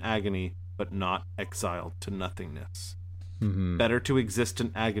 punished in agony, but not exiled to nothingness. Mm-hmm. Better to exist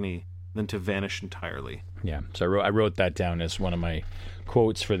in agony than to vanish entirely. Yeah, so I wrote that down as one of my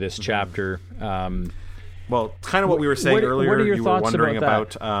quotes for this chapter. Well, kind of what we were saying earlier. What are your you thoughts were wondering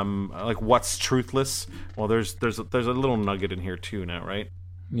about like what's truthless. Well, there's a little nugget in here too now, right?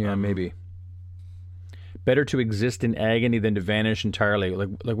 Yeah, maybe. Better to exist in agony than to vanish entirely.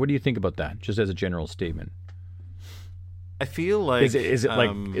 Like what do you think about that? Just as a general statement. I feel like is it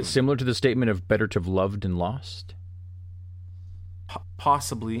like it's similar to the statement of better to have loved and lost?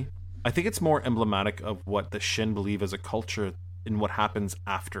 Possibly. I think it's more emblematic of what the Shin believe as a culture in what happens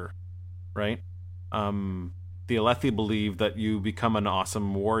after, right? The Alethi believe that you become an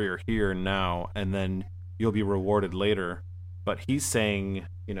awesome warrior here and now, and then you'll be rewarded later. But he's saying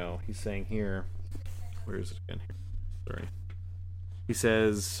here, where is it again? Here, sorry. He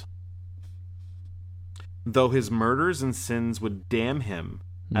says, though his murders and sins would damn him,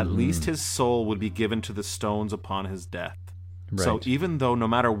 at least his soul would be given to the stones upon his death. Right. So even though no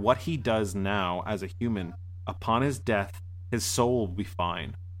matter what he does now as a human, upon his death, his soul will be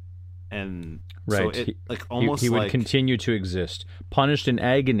fine. And right. so it almost he would like continue to exist, punished in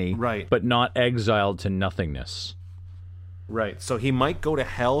agony, right, but not exiled to nothingness. Right. So he might go to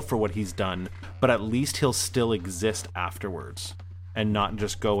hell for what he's done, but at least he'll still exist afterwards and not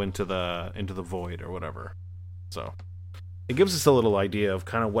just go into the void or whatever. So it gives us a little idea of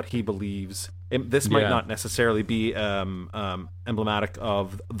kind of what he believes. This might not necessarily be emblematic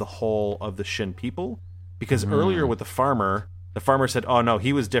of the whole of the Shin people, because earlier with the farmer said, oh no,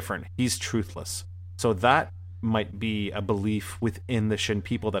 he was different. He's truthless. So that might be a belief within the Shin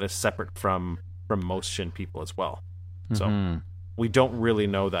people that is separate from most Shin people as well. So we don't really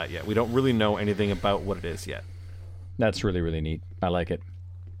know that yet. We don't really know anything about what it is yet. That's really, really neat. I like it.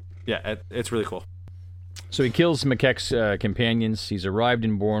 Yeah, it's really cool. So he kills Makek's companions. He's arrived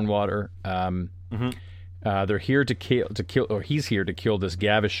in Bournewater. They're here to kill, or he's here to kill this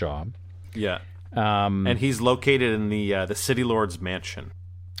Gavashaw. Yeah. And he's located in the City Lord's mansion.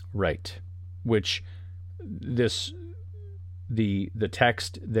 Right. Which the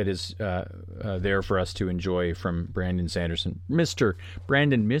text that is there for us to enjoy from Brandon Sanderson. Mr.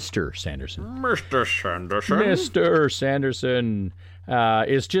 Sanderson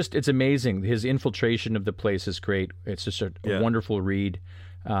it's amazing. His infiltration of the place is great. It's just a wonderful read.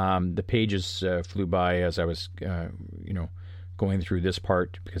 The pages flew by as I was going through this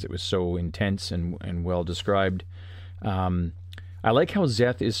part because it was so intense and well described. I like how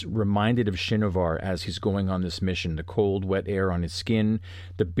Szeth is reminded of Shinovar as he's going on this mission. The cold, wet air on his skin,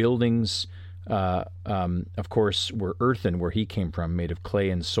 the buildings, of course, were earthen where he came from, made of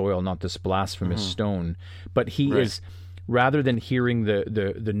clay and soil, not this blasphemous stone. But he is, rather than hearing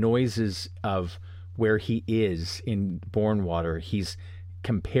the noises of where he is in Bournewater, he's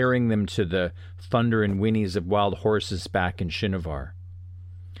comparing them to the thunder and whinnies of wild horses back in Shinovar.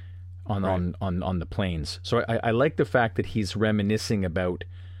 On the plains. So I like the fact that he's reminiscing about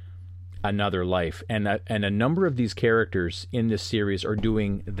another life, and a number of these characters in this series are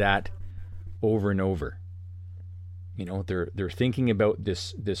doing that over and over. They're thinking about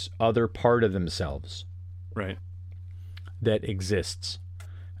this other part of themselves, right, that exists,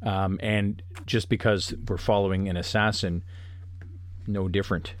 and just because we're following an assassin, no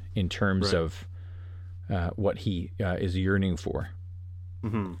different in terms of what he is yearning for.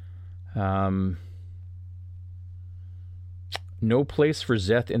 No place for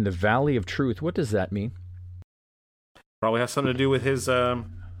Szeth in the Valley of Truth. What does that mean? Probably has something to do with his. I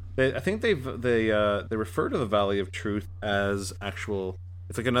think they refer to the Valley of Truth as actual.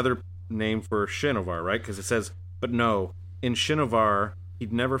 It's like another name for Shinovar, right? Because it says, but no, in Shinovar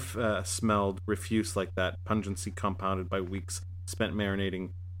he'd never smelled refuse like that, pungency compounded by weeks spent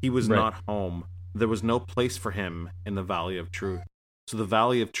marinating. He was not home. There was no place for him in the Valley of Truth. So the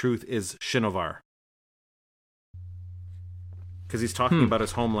Valley of Truth is Shinovar. Because he's talking about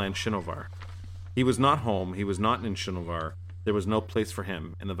his homeland, Shinovar. He was not home. He was not in Shinovar. There was no place for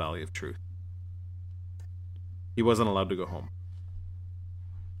him in the Valley of Truth. He wasn't allowed to go home.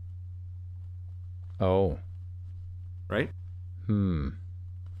 Oh. Right?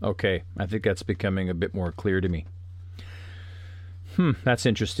 Okay. I think that's becoming a bit more clear to me. That's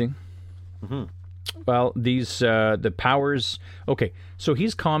interesting. Well, these the powers. Okay, so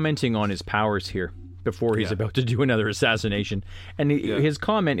he's commenting on his powers here before he's about to do another assassination, and his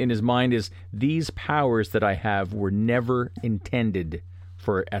comment in his mind is, "These powers that I have were never intended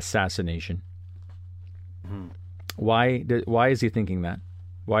for assassination." Why is he thinking that?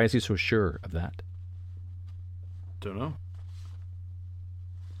 Why is he so sure of that? Don't know.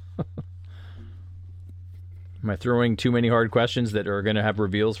 Am I throwing too many hard questions that are going to have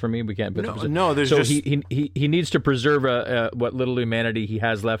reveals for me? We can't. No. There's so just... he needs to preserve what little humanity he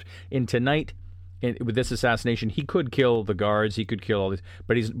has left. In tonight, with this assassination, he could kill the guards. He could kill all these,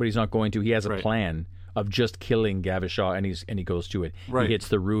 but he's not going to. He has a plan of just killing Gavishaw, and he goes to it. Right. He hits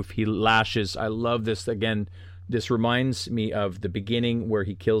the roof. He lashes. I love this again. This reminds me of the beginning where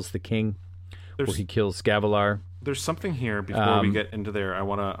he kills the king, where he kills Gavilar. There's something here before we get into there. I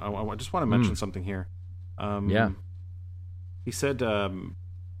just want to mention something here. He said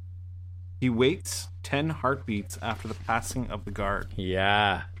he waits 10 heartbeats after the passing of the guard.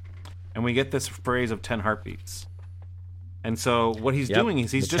 Yeah. And we get this phrase of 10 heartbeats. And so what he's doing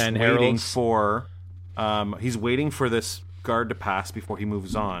is he's just waiting for this guard to pass before he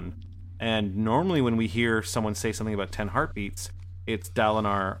moves on. And normally when we hear someone say something about 10 heartbeats, it's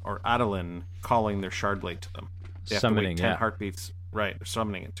Dalinar or Adolin calling their Shardblade to them. They have summoning, to wait 10 heartbeats. Right, they're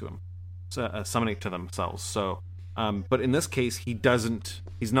summoning it to him. Summoning it to themselves. So, but in this case,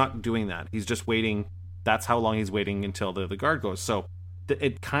 he's not doing that. He's just waiting. That's how long he's waiting until the guard goes. So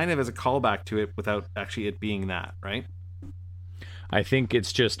it kind of is a callback to it without actually it being that, right? I think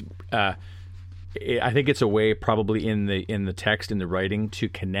it's just, I think it's a way probably in the text, in the writing, to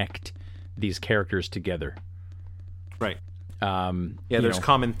connect these characters together. Right. There's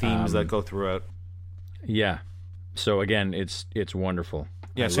common themes that go throughout. Yeah. So again, it's wonderful.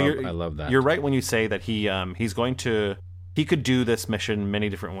 Yeah, I love that. You're right when you say that he could do this mission many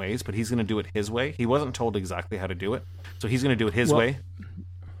different ways, but he's going to do it his way. He wasn't told exactly how to do it, so he's going to do it his way.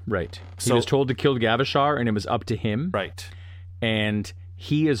 Right. He was told to kill Gavishar, and it was up to him. Right. And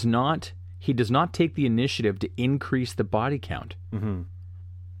he does not take the initiative to increase the body count. Mm-hmm.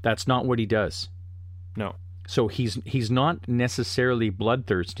 That's not what he does. No. So he's not necessarily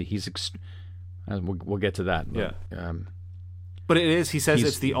bloodthirsty. We'll get to that. Yeah. But it is, he says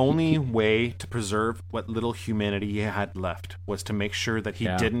it's the only way to preserve what little humanity he had left was to make sure that he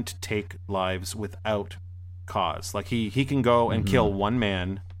didn't take lives without cause. Like he can go and kill one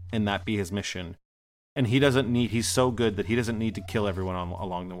man and that be his mission. And he's so good that he doesn't need to kill everyone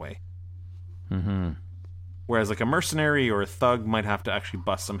along the way. Mm-hmm. Whereas like a mercenary or a thug might have to actually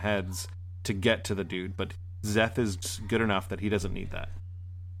bust some heads to get to the dude. But Szeth is good enough that he doesn't need that.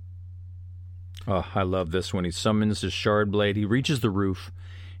 Oh, I love this when he summons his Shardblade. He reaches the roof.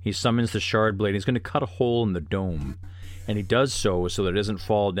 He summons the Shardblade. He's going to cut a hole in the dome. And he does so that it doesn't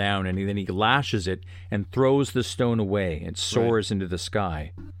fall down. And then he lashes it and throws the stone away. It soars into the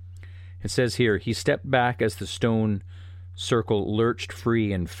sky. It says here, he stepped back as the stone circle lurched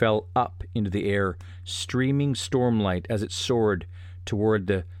free and fell up into the air, streaming stormlight as it soared toward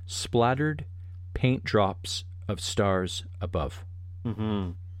the splattered paint drops of stars above.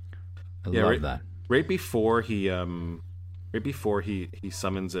 Mm-hmm. I love that. Right before he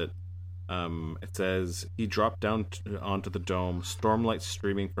summons it, it says he dropped down onto the dome, stormlight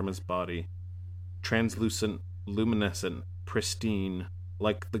streaming from his body, translucent, luminescent, pristine,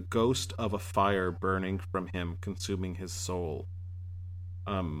 like the ghost of a fire burning from him, consuming his soul.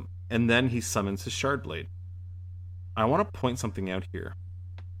 And then he summons his Shardblade. I want to point something out here.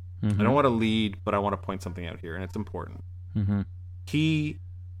 Mm-hmm. I don't want to lead, but I want to point something out here, and it's important. Mm-hmm. He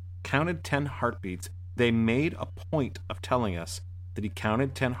counted 10 heartbeats. They made a point of telling us that he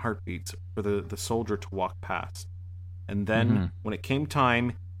counted 10 heartbeats for the soldier to walk past. And then when it came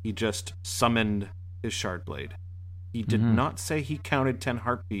time, he just summoned his Shardblade. He did not say he counted 10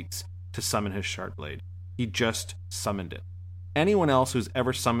 heartbeats to summon his Shardblade. He just summoned it. Anyone else who's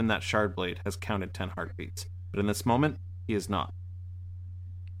ever summoned that Shardblade has counted 10 heartbeats. But in this moment, he is not.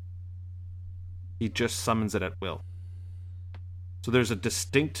 He just summons it at will. So there's a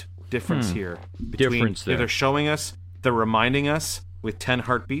distinct difference here. They're showing us, they're reminding us with 10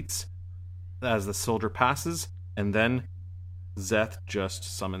 heartbeats as the soldier passes, and then Szeth just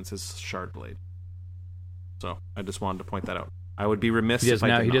summons his Shardblade. So I just wanted to point that out. I would be remiss if I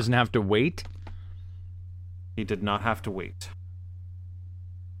did not. He doesn't have to wait? He did not have to wait.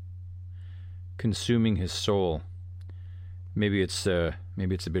 Consuming his soul. Maybe it's a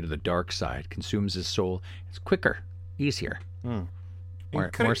bit of the dark side. Consumes his soul. It's quicker, easier.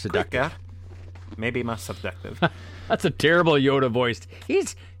 More seductive. Maybe more seductive. That's a terrible Yoda voice.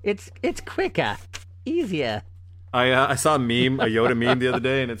 It's quicker, easier. I saw a Yoda meme the other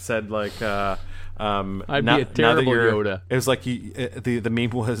day, and it said like, I'd be a terrible Yoda. It was like the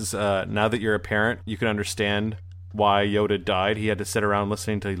meme was now that you're a parent, you can understand why Yoda died. He had to sit around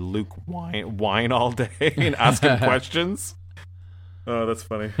listening to Luke whine all day and ask him questions. Oh, that's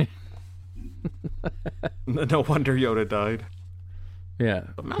funny. No wonder Yoda died. Yeah,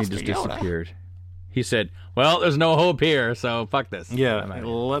 he just disappeared. He said, "Well, there's no hope here, so fuck this." Yeah,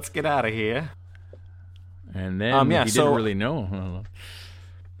 let's get out of here. And then he didn't really know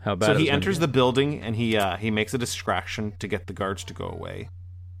how bad. So he enters the building and he makes a distraction to get the guards to go away.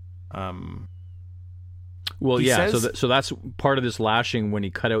 Well, yeah. So that's part of this lashing when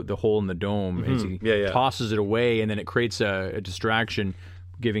he cut out the hole in the dome. Is he tosses it away, and then it creates a distraction,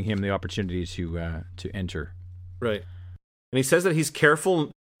 giving him the opportunity to enter. Right. And he says that he's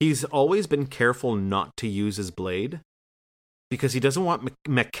careful. He's always been careful not to use his blade because he doesn't want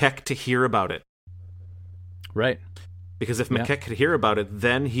Makek to hear about it. Right. Because if Makek could hear about it,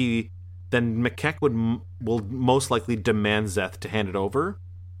 then Makek will most likely demand Zeth to hand it over,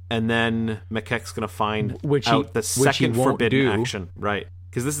 and then Makek's going to find out the second forbidden action. Right.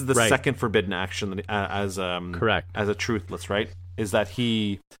 Because this is the second forbidden action as correct as a truthless, right? Is that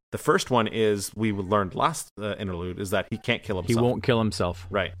the first one is, we learned last interlude, is that he can't kill himself. He won't kill himself.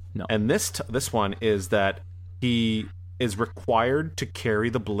 Right. No. And this one is that he is required to carry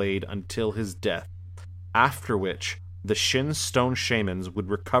the blade until his death, after which the Shin Stone Shamans would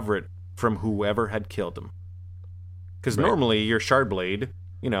recover it from whoever had killed him. Because normally your shard blade,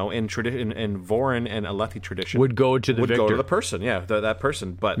 in Vorin and Alethi tradition, would go to the victor. Go to the person, that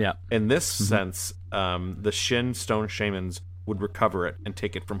person. But in this sense, the Shin Stone Shamans would recover it and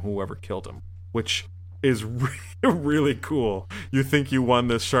take it from whoever killed him, which is really cool. You think you won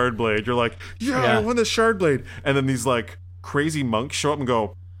this shard blade. You're like, I won this shard blade. And then these like crazy monks show up and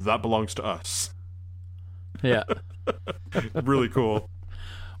go, that belongs to us. Yeah. Really cool.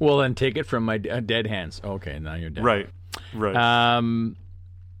 Well, then take it from my dead hands. Okay, now you're dead. Right. And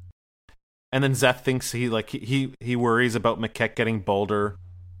then Zeth thinks he worries about Makek getting bolder.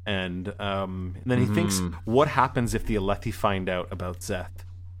 And then he thinks, what happens if the Alethi find out about Zeth?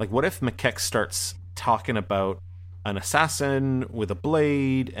 Like, what if Makek starts talking about an assassin with a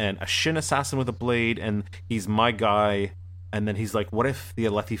blade and a Shin assassin with a blade, and he's my guy, and then he's like, what if the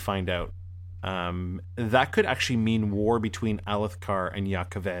Alethi find out? That could actually mean war between Alethkar and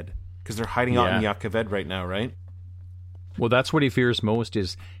Yakaved, because they're hiding out in Yakaved right now, right? Well, that's what he fears most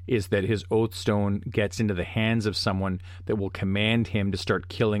is that his Oathstone gets into the hands of someone that will command him to start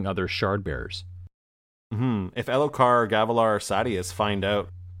killing other shardbearers. If Elokar, Gavilar, or Sadius find out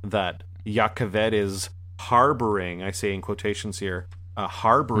that Yakaved is harboring, I say in quotations here,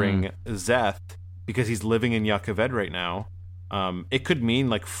 harboring Zeth because he's living in Yakaved right now, it could mean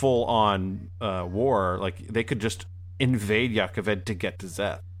like full-on war. Like they could just invade Yakaved to get to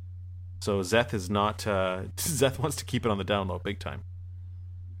Zeth. So Zeth is not. Zeth wants to keep it on the down low, big time.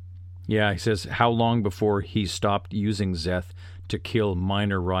 Yeah, he says, how long before he stopped using Zeth to kill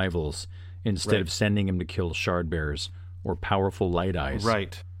minor rivals instead of sending him to kill shardbearers or powerful light eyes?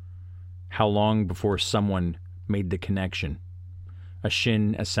 Right. How long before someone made the connection? A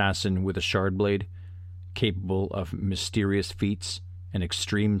Shin assassin with a shard blade, capable of mysterious feats and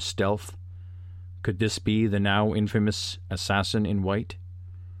extreme stealth? Could this be the now infamous assassin in white?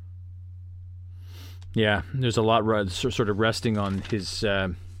 Yeah, there's a lot sort of resting on his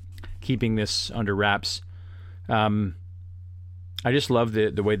keeping this under wraps. I just love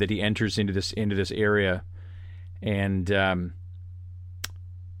the way that he enters into this area, and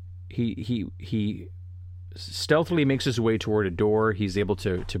he stealthily makes his way toward a door. He's able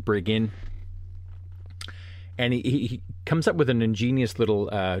to break in, and he comes up with an ingenious little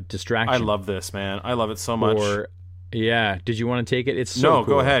distraction. I love this, man. I love it so much. Yeah, did you want to take it? It's so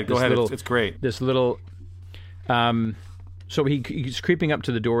cool. Go ahead. Go ahead. It's great. This little, so he's creeping up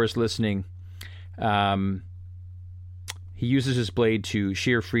to the doors, listening. He uses his blade to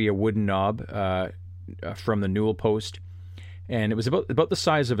shear free a wooden knob from the newel post, and it was about the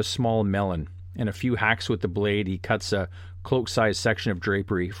size of a small melon. And a few hacks with the blade, he cuts a cloak-sized section of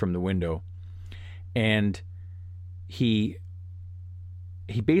drapery from the window, and he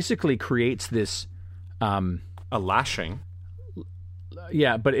basically creates this. A lashing.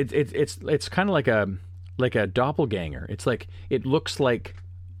 Yeah, but it's kind of like a doppelganger. It's like it looks like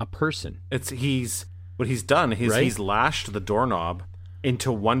a person. He's lashed the doorknob into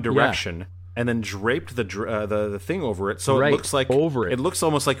one direction and then draped the thing over it, so it looks like over it. It looks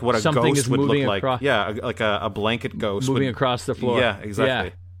almost like what a something ghost would look across, like. Yeah, like a blanket ghost moving across the floor. Yeah,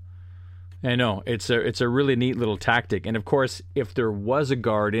 exactly. I know. It's a really neat little tactic. And of course, if there was a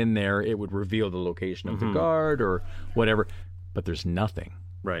guard in there, it would reveal the location of the guard or whatever. But there's nothing.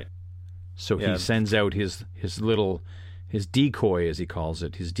 Right. So he sends out his decoy, as he calls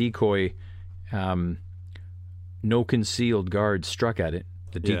it. His decoy, no concealed guard struck at it.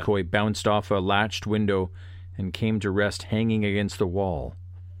 The decoy bounced off a latched window and came to rest hanging against the wall.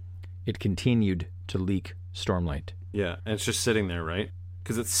 It continued to leak stormlight. Yeah, and it's just sitting there, right?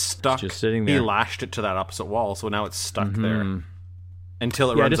 Because it's stuck. It's just sitting there. He lashed it to that opposite wall, so now it's stuck there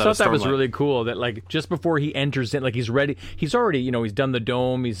until it runs out of stormlight. Yeah, I just thought that was really cool. That like just before he enters in, like he's ready. He's already, he's done the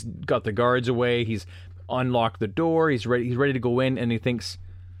dome. He's got the guards away. He's unlocked the door. He's ready. He's ready to go in, and he thinks,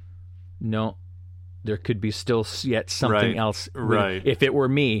 no, there could be still yet something else. Right. If it were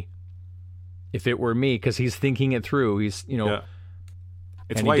me, because he's thinking it through. He's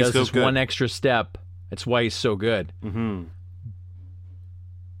It's and why he does this good. One extra step. It's why he's so good. Mm-hmm.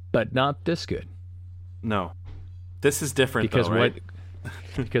 But not this good. No, this is different because though, right?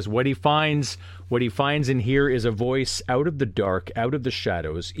 Because what he finds in here is a voice out of the dark, out of the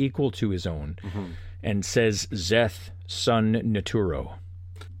shadows, equal to his own, and says, "Zeth, son Naturo."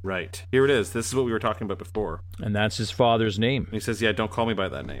 Right. Here it is. This is what we were talking about before. And that's his father's name. And he says, "Yeah, don't call me by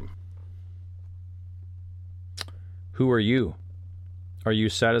that name." Who are you? Are you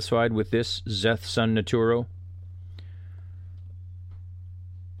satisfied with this, Zeth, son Naturo?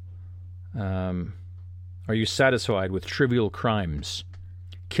 Are you satisfied with trivial crimes,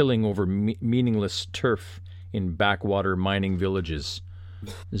 killing over meaningless turf in backwater mining villages?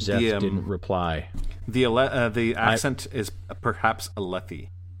 Zeth didn't reply. The accent is perhaps Alethi.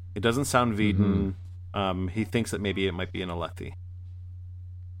 It doesn't sound Veden. He thinks that maybe it might be an Alethi.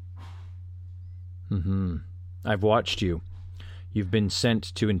 I've watched you. You've been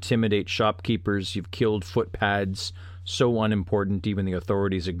sent to intimidate shopkeepers. You've killed footpads, so unimportant even the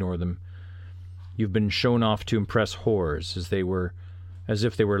authorities ignore them. You've been shown off to impress whores as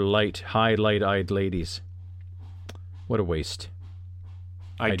if they were light-eyed ladies. What a waste.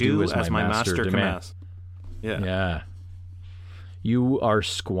 I do as my master commands. Yeah. You are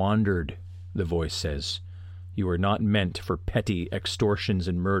squandered, the voice says. You are not meant for petty extortions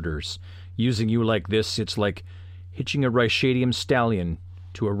and murders. Using you like this, it's like hitching a Rhyshadium stallion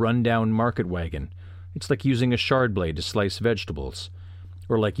to a run-down market wagon. It's like using a shard blade to slice vegetables,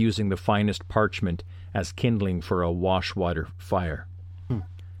 or like using the finest parchment as kindling for a wash-water fire.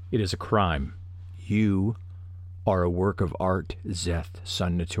 It is a crime. You are a work of art, Zeth,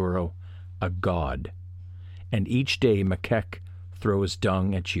 son Naturo, a god. And each day Makek throws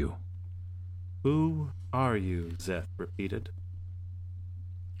dung at you. Who are you? Zeth repeated.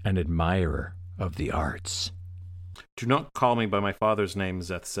 An admirer of the arts. Do not call me by my father's name,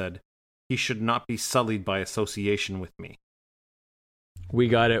 Zeth said. He should not be sullied by association with me. We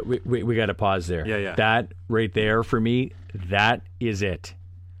got to pause there. Yeah. That right there for me, that is it.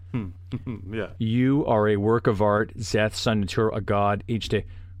 Yeah. You are a work of art, Zeth, son Naturo, a god each day.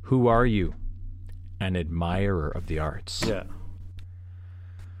 Who are you? An admirer of the arts. Yeah.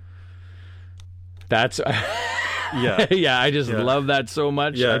 That's yeah, I just love that so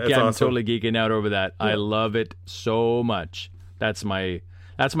much. Yeah, I'm awesome. Totally geeking out over that. Yeah. I love it so much. That's my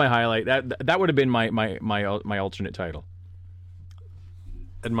highlight. That would have been my alternate title.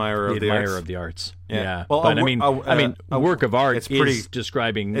 Admirer of the arts. Yeah. Well, but a work of art is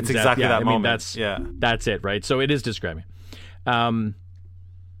describing. It's exactly that moment. That's it, right? So it is describing. Yeah,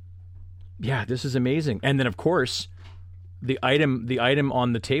 this is amazing. And then, of course, the item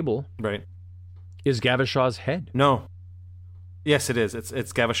on the table, right, is Gavashaw's head. No. Yes, it is. It's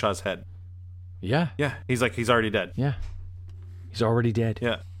Gavashaw's head. Yeah. Yeah. He's already dead. Yeah. He's already dead.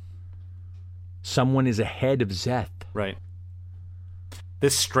 Yeah. Someone is ahead of Zeth. Right.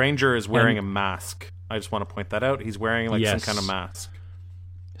 This stranger is wearing a mask. I just want to point that out. He's wearing some kind of mask.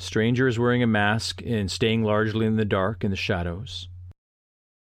 Stranger is wearing a mask and staying largely in the dark, in the shadows.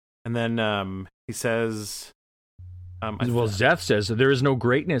 And then he says... Zeth says there is no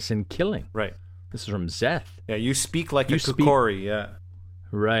greatness in killing. Right. This is from Zeth. Yeah, you speak like a Kukori, yeah.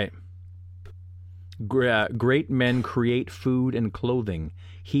 Right. Great men create food and clothing.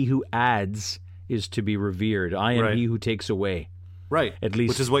 He who adds is to be revered. I am he who takes away. Right. At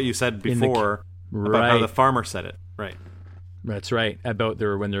least, which is what you said before about how the farmer said it. Right. That's right. About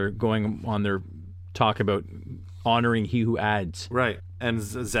when they're going on their talk about honoring he who adds. Right. And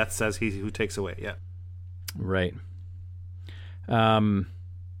Zeth says he who takes away. Yeah. Right.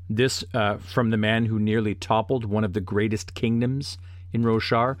 This from the man who nearly toppled one of the greatest kingdoms in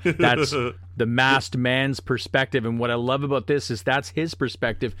Roshar. That's the masked man's perspective, and what I love about this is that's his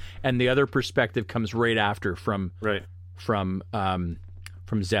perspective, and the other perspective comes right after from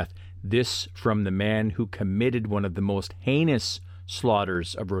Zeth. This from the man who committed one of the most heinous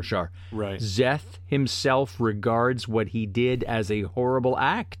slaughters of Roshar. Right. Szeth himself regards what he did as a horrible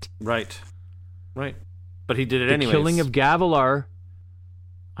act. Right. But he did it the anyways. Killing of Gavilar.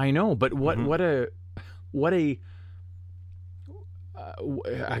 I know, but what a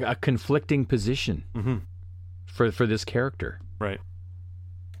conflicting position for this character. Right.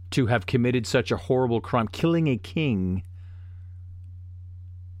 To have committed such a horrible crime, killing a king,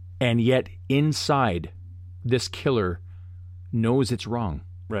 and yet inside, this killer knows it's wrong.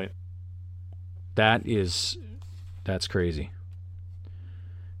 Right. That's crazy.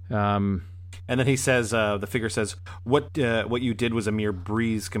 And then he says, the figure says, what you did was a mere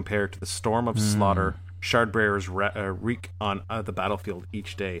breeze compared to the storm of slaughter Shardbearers wreak on the battlefield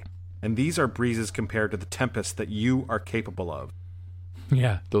each day. And these are breezes compared to the tempest that you are capable of.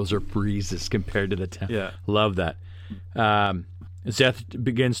 Yeah, those are breezes compared to the tempest. Yeah. Love that. Szeth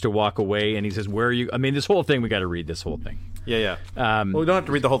begins to walk away, and he says, where are you? I mean, this whole thing, we got to read this whole thing. Yeah. Well, we don't have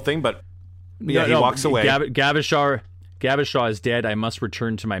to read the whole thing, but he walks away. Gavishar is dead. I must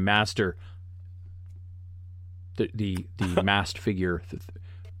return to my master. The masked figure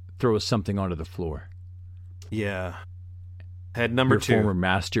throws something onto the floor. Yeah. Head number Your 2. former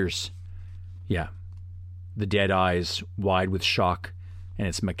masters. Yeah. The dead eyes, wide with shock, and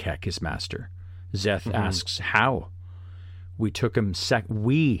it's Makek, his master. Szeth asks, how? We took him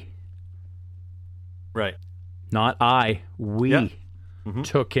we. Right. Not I. We Yeah.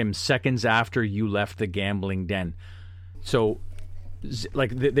 took him seconds after you left the gambling den. So,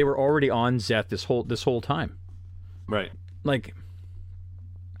 like, they were already on Szeth this whole time. Right. Like,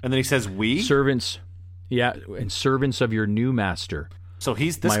 and then he says, we? Servants. Yeah, and servants of your new master. So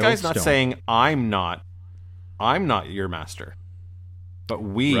this guy's not saying, I'm not your master. But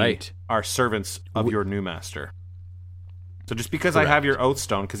we are servants of your new master. So just because I have your oath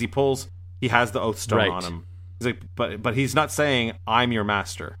stone, because he has the oath stone on him. He's like, but he's not saying, I'm your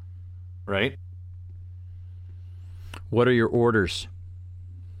master. Right? What are your orders?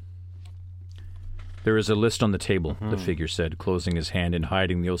 There is a list on the table, the figure said, closing his hand and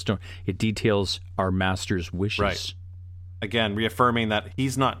hiding the oath stone. It details our master's wishes. Right. Again, reaffirming that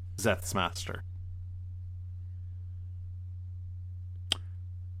he's not Szeth's master.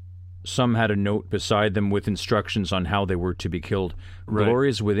 Some had a note beside them with instructions on how they were to be killed. Right.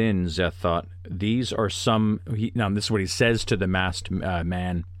 Glories within, Szeth thought. These are some... Now, this is what he says to the masked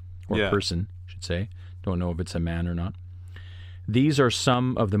man, or person, I should say. Don't know if it's a man or not. These are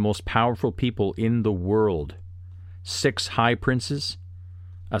some of the most powerful people in the world. 6 high princes,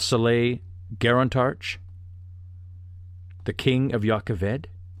 a Saleh Garantarch, the king of Yakaved.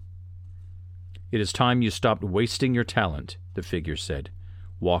 It is time you stopped wasting your talent, the figure said,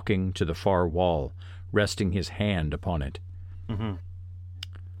 walking to the far wall, resting his hand upon it.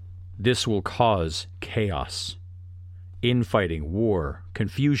 This will cause chaos, infighting, war,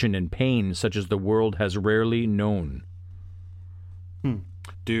 confusion, and pain such as the world has rarely known.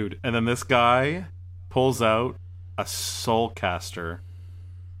 Dude, and then this guy pulls out a soulcaster,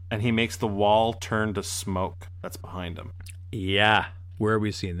 and he makes the wall turn to smoke that's behind him. Yeah. Where have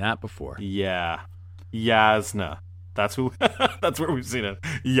we seen that before? Yeah. Yasna. That's where we've seen it.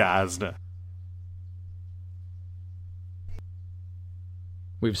 Yasna.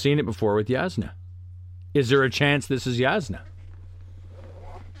 We've seen it before with Yasna. Is there a chance this is Yasna?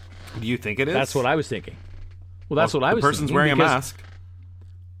 Do you think it is? That's what I was thinking. Well, that's what I was thinking. The person's wearing a mask.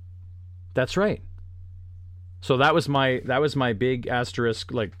 That's right. So that was my big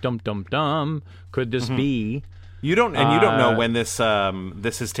asterisk, like dum dum dum. Could this be? You don't know when this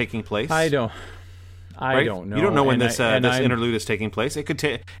is taking place. I don't know. You don't know when this interlude is taking place. It could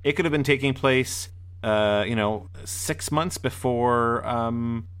have been taking place 6 months before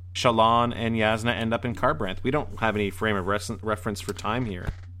Shallan and Yasna end up in Kharbranth. We don't have any frame of reference for time here.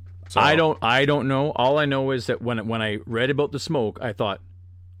 So. I don't know. All I know is that when I read about the smoke, I thought,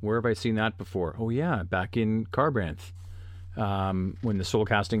 where have I seen that before? Oh yeah, back in Kharbranth, when the soul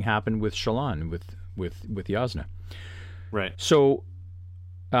casting happened with Shallan, with Yasna. Right. So,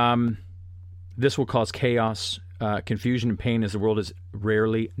 this will cause chaos, confusion, and pain as the world is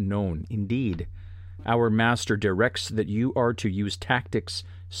rarely known. Indeed, our master directs that you are to use tactics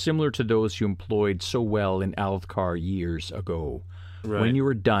similar to those you employed so well in Althkar years ago. Right. When you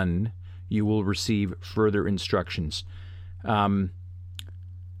are done, you will receive further instructions.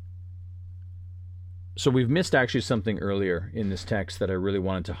 So we've missed actually something earlier in this text that I really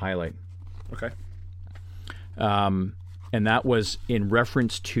wanted to highlight. Okay. And that was in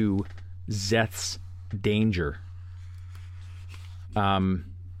reference to Szeth's danger.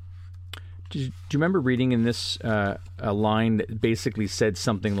 Do you remember reading in this a line that basically said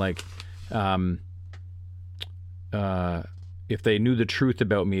something like, if they knew the truth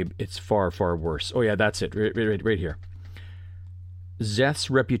about me, it's far, far worse. Oh, yeah, that's it. Right here. Zeth's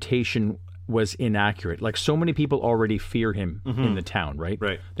reputation was inaccurate. Like, so many people already fear him in the town, right?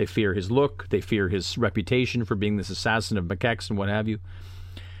 Right. They fear his look. They fear his reputation for being this assassin of macaques and what have you.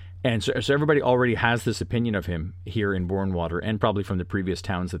 And so everybody already has this opinion of him here in Bournewater and probably from the previous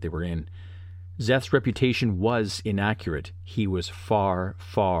towns that they were in. Zeth's reputation was inaccurate. He was far,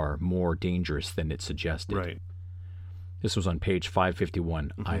 far more dangerous than it suggested. Right. This was on page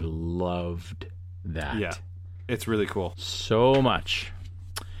 551. I loved that. Yeah. It's really cool. So much.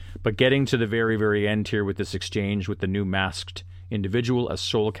 But getting to the very, very end here with this exchange with the new masked individual, a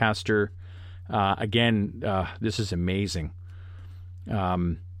soulcaster. Again, this is amazing.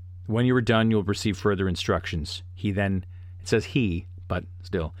 When you are done, you'll receive further instructions. He then, it says he, but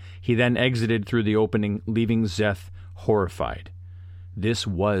still, he then exited through the opening, leaving Zeth horrified. This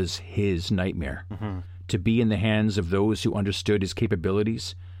was his nightmare. To be in the hands of those who understood his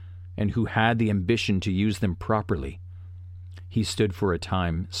capabilities and who had the ambition to use them properly. He stood for a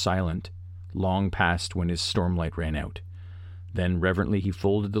time, silent, long past when his stormlight ran out. Then reverently he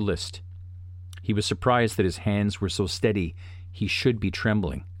folded the list. He was surprised that his hands were so steady he should be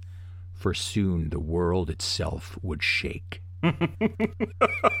trembling, for soon the world itself would shake. What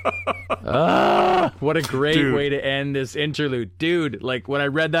a great way to end this interlude. Dude, like, when I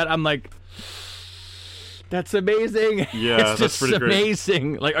read that, I'm like, that's amazing. Yeah, it's that's pretty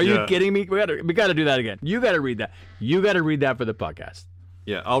amazing. Like, are you kidding me? We gotta do that again. You gotta read that. You gotta read that for the podcast.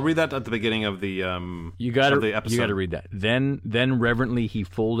 Yeah, I'll read that at the beginning of the episode. You gotta read that. Then reverently he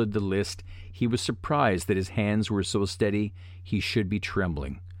folded the list. He was surprised that his hands were so steady he should be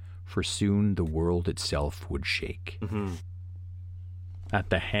trembling, for soon the world itself would shake. At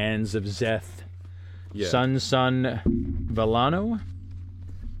the hands of Zeth. Yeah. Son Villano.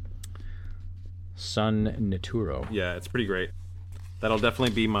 Son Naturo. Yeah, it's pretty great. That'll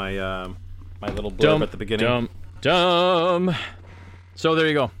definitely be my my little blurb at the beginning. Dumb. So there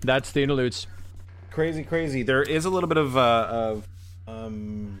you go. That's the interludes. Crazy. There is a little bit of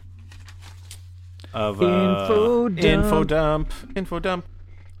info dump.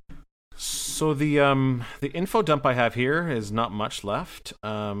 So the info dump I have here is not much left.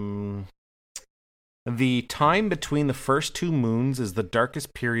 The time between the first two moons is the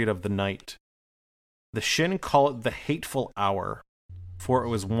darkest period of the night. The Shin call it the hateful hour, for it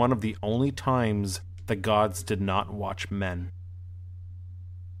was one of the only times the gods did not watch men.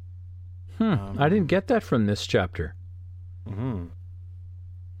 I didn't get that from this chapter. Yeah,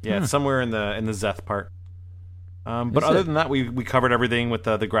 it's somewhere in the Zeth part. But other than that, we covered everything with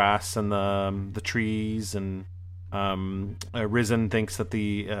the grass and the trees, and Risen thinks that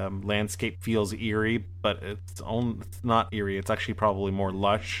the landscape feels eerie, but it's not eerie. It's actually probably more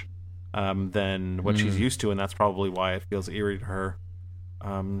lush than what she's used to, and that's probably why it feels eerie to her.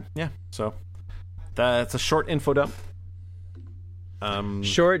 So that's a short info dump.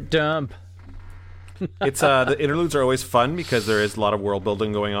 Short dump. It's the interludes are always fun because there is a lot of world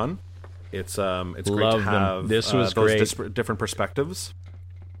building going on. It's great to have this was those great. different perspectives.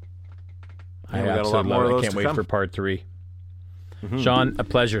 I absolutely love it. I can't wait for part 3. Sean, a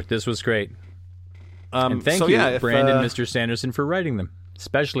pleasure. This was great. And thank you, Brandon, Mr. Sanderson, for writing them.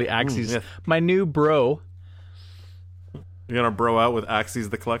 Especially Axes, my new bro. You're going to bro out with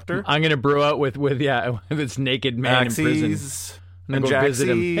Axes the Collector? I'm going to bro out with this naked man in prison. I'm going to go visit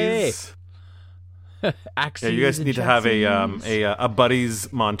him. Hey! Axes, you guys need to have a buddies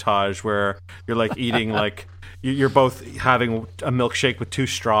montage where you're like eating like you're both having a milkshake with 2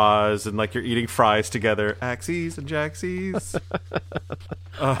 straws and like you're eating fries together. Axes and Jaxies.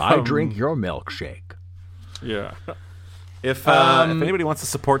 I drink your milkshake. Yeah. If anybody wants to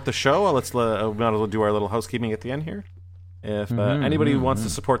support the show, we might as well do our little housekeeping at the end here. If anybody wants to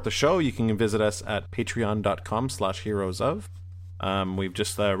support the show, you can visit us at patreon.com/heroesof. We've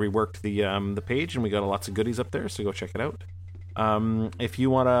just reworked the page, and we got lots of goodies up there, so go check it out. If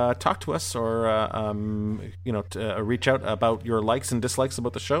you want to talk to us or reach out about your likes and dislikes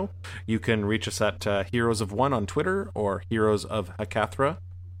about the show, you can reach us at Heroes of One on Twitter or Heroes of Hakathra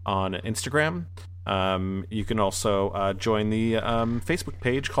on Instagram. You can also join the Facebook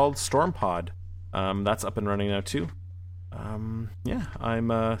page called Stormpod. That's up and running now too. I'm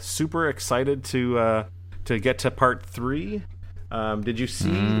super excited to get to part 3. Did you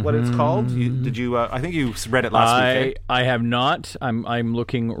see what it's called? Did you? I think you read it last week. I have not. I'm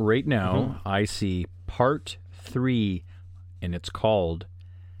looking right now. I see part 3, and it's called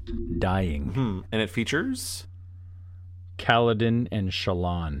Dying. And it features Kaladin and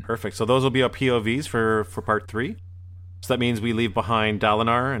Shallan. Perfect. So those will be our POVs for part 3. So that means we leave behind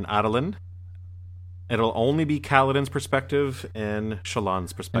Dalinar and Adolin. It'll only be Kaladin's perspective and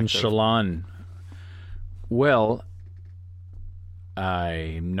Shallan's perspective. And Shallan. Well,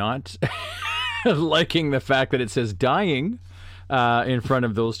 I'm not liking the fact that it says dying in front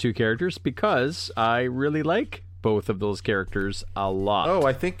of those two characters, because I really like both of those characters a lot. Oh,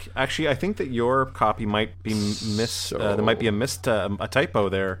 I think that your copy might be there might be a typo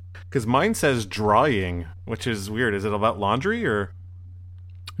there, because mine says drying, which is weird. Is it about laundry or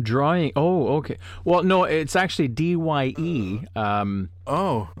drying? Oh, okay. Well, no, it's actually DYE. Dying.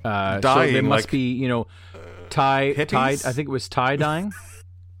 So they must be, tie. I think it was tie dyeing.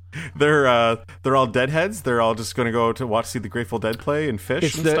 They're all deadheads. They're all just going to go to see the Grateful Dead play and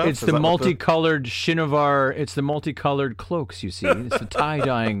fish. It's the multicolored Shinovar. It's the multicolored cloaks. You see, it's the tie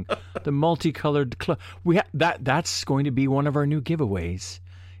dyeing, the multicolored cloak. That's going to be one of our new giveaways.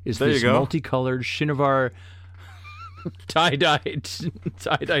 Is this multicolored Shinovar tie-dyed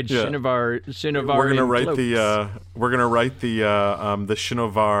Shinovar? We're gonna write cloaks. the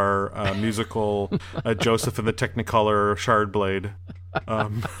Shinovar musical Joseph and the Technicolor Shard Blade.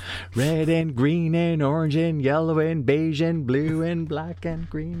 Red and green and orange and yellow and beige and blue and black and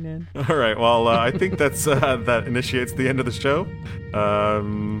green and... All right, well, I think that's that initiates the end of the show.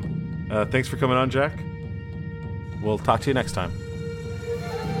 Thanks for coming on, Jack. We'll talk to you next time.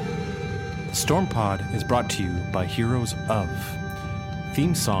 Stormpod is brought to you by Heroes of.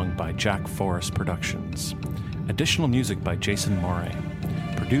 Theme song by Jack Forrest Productions. Additional music by Jason Moray.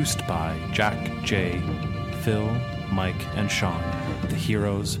 Produced by Jack, Jay, Phil, Mike, and Sean, the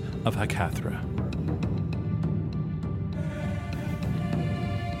heroes of Hakathra.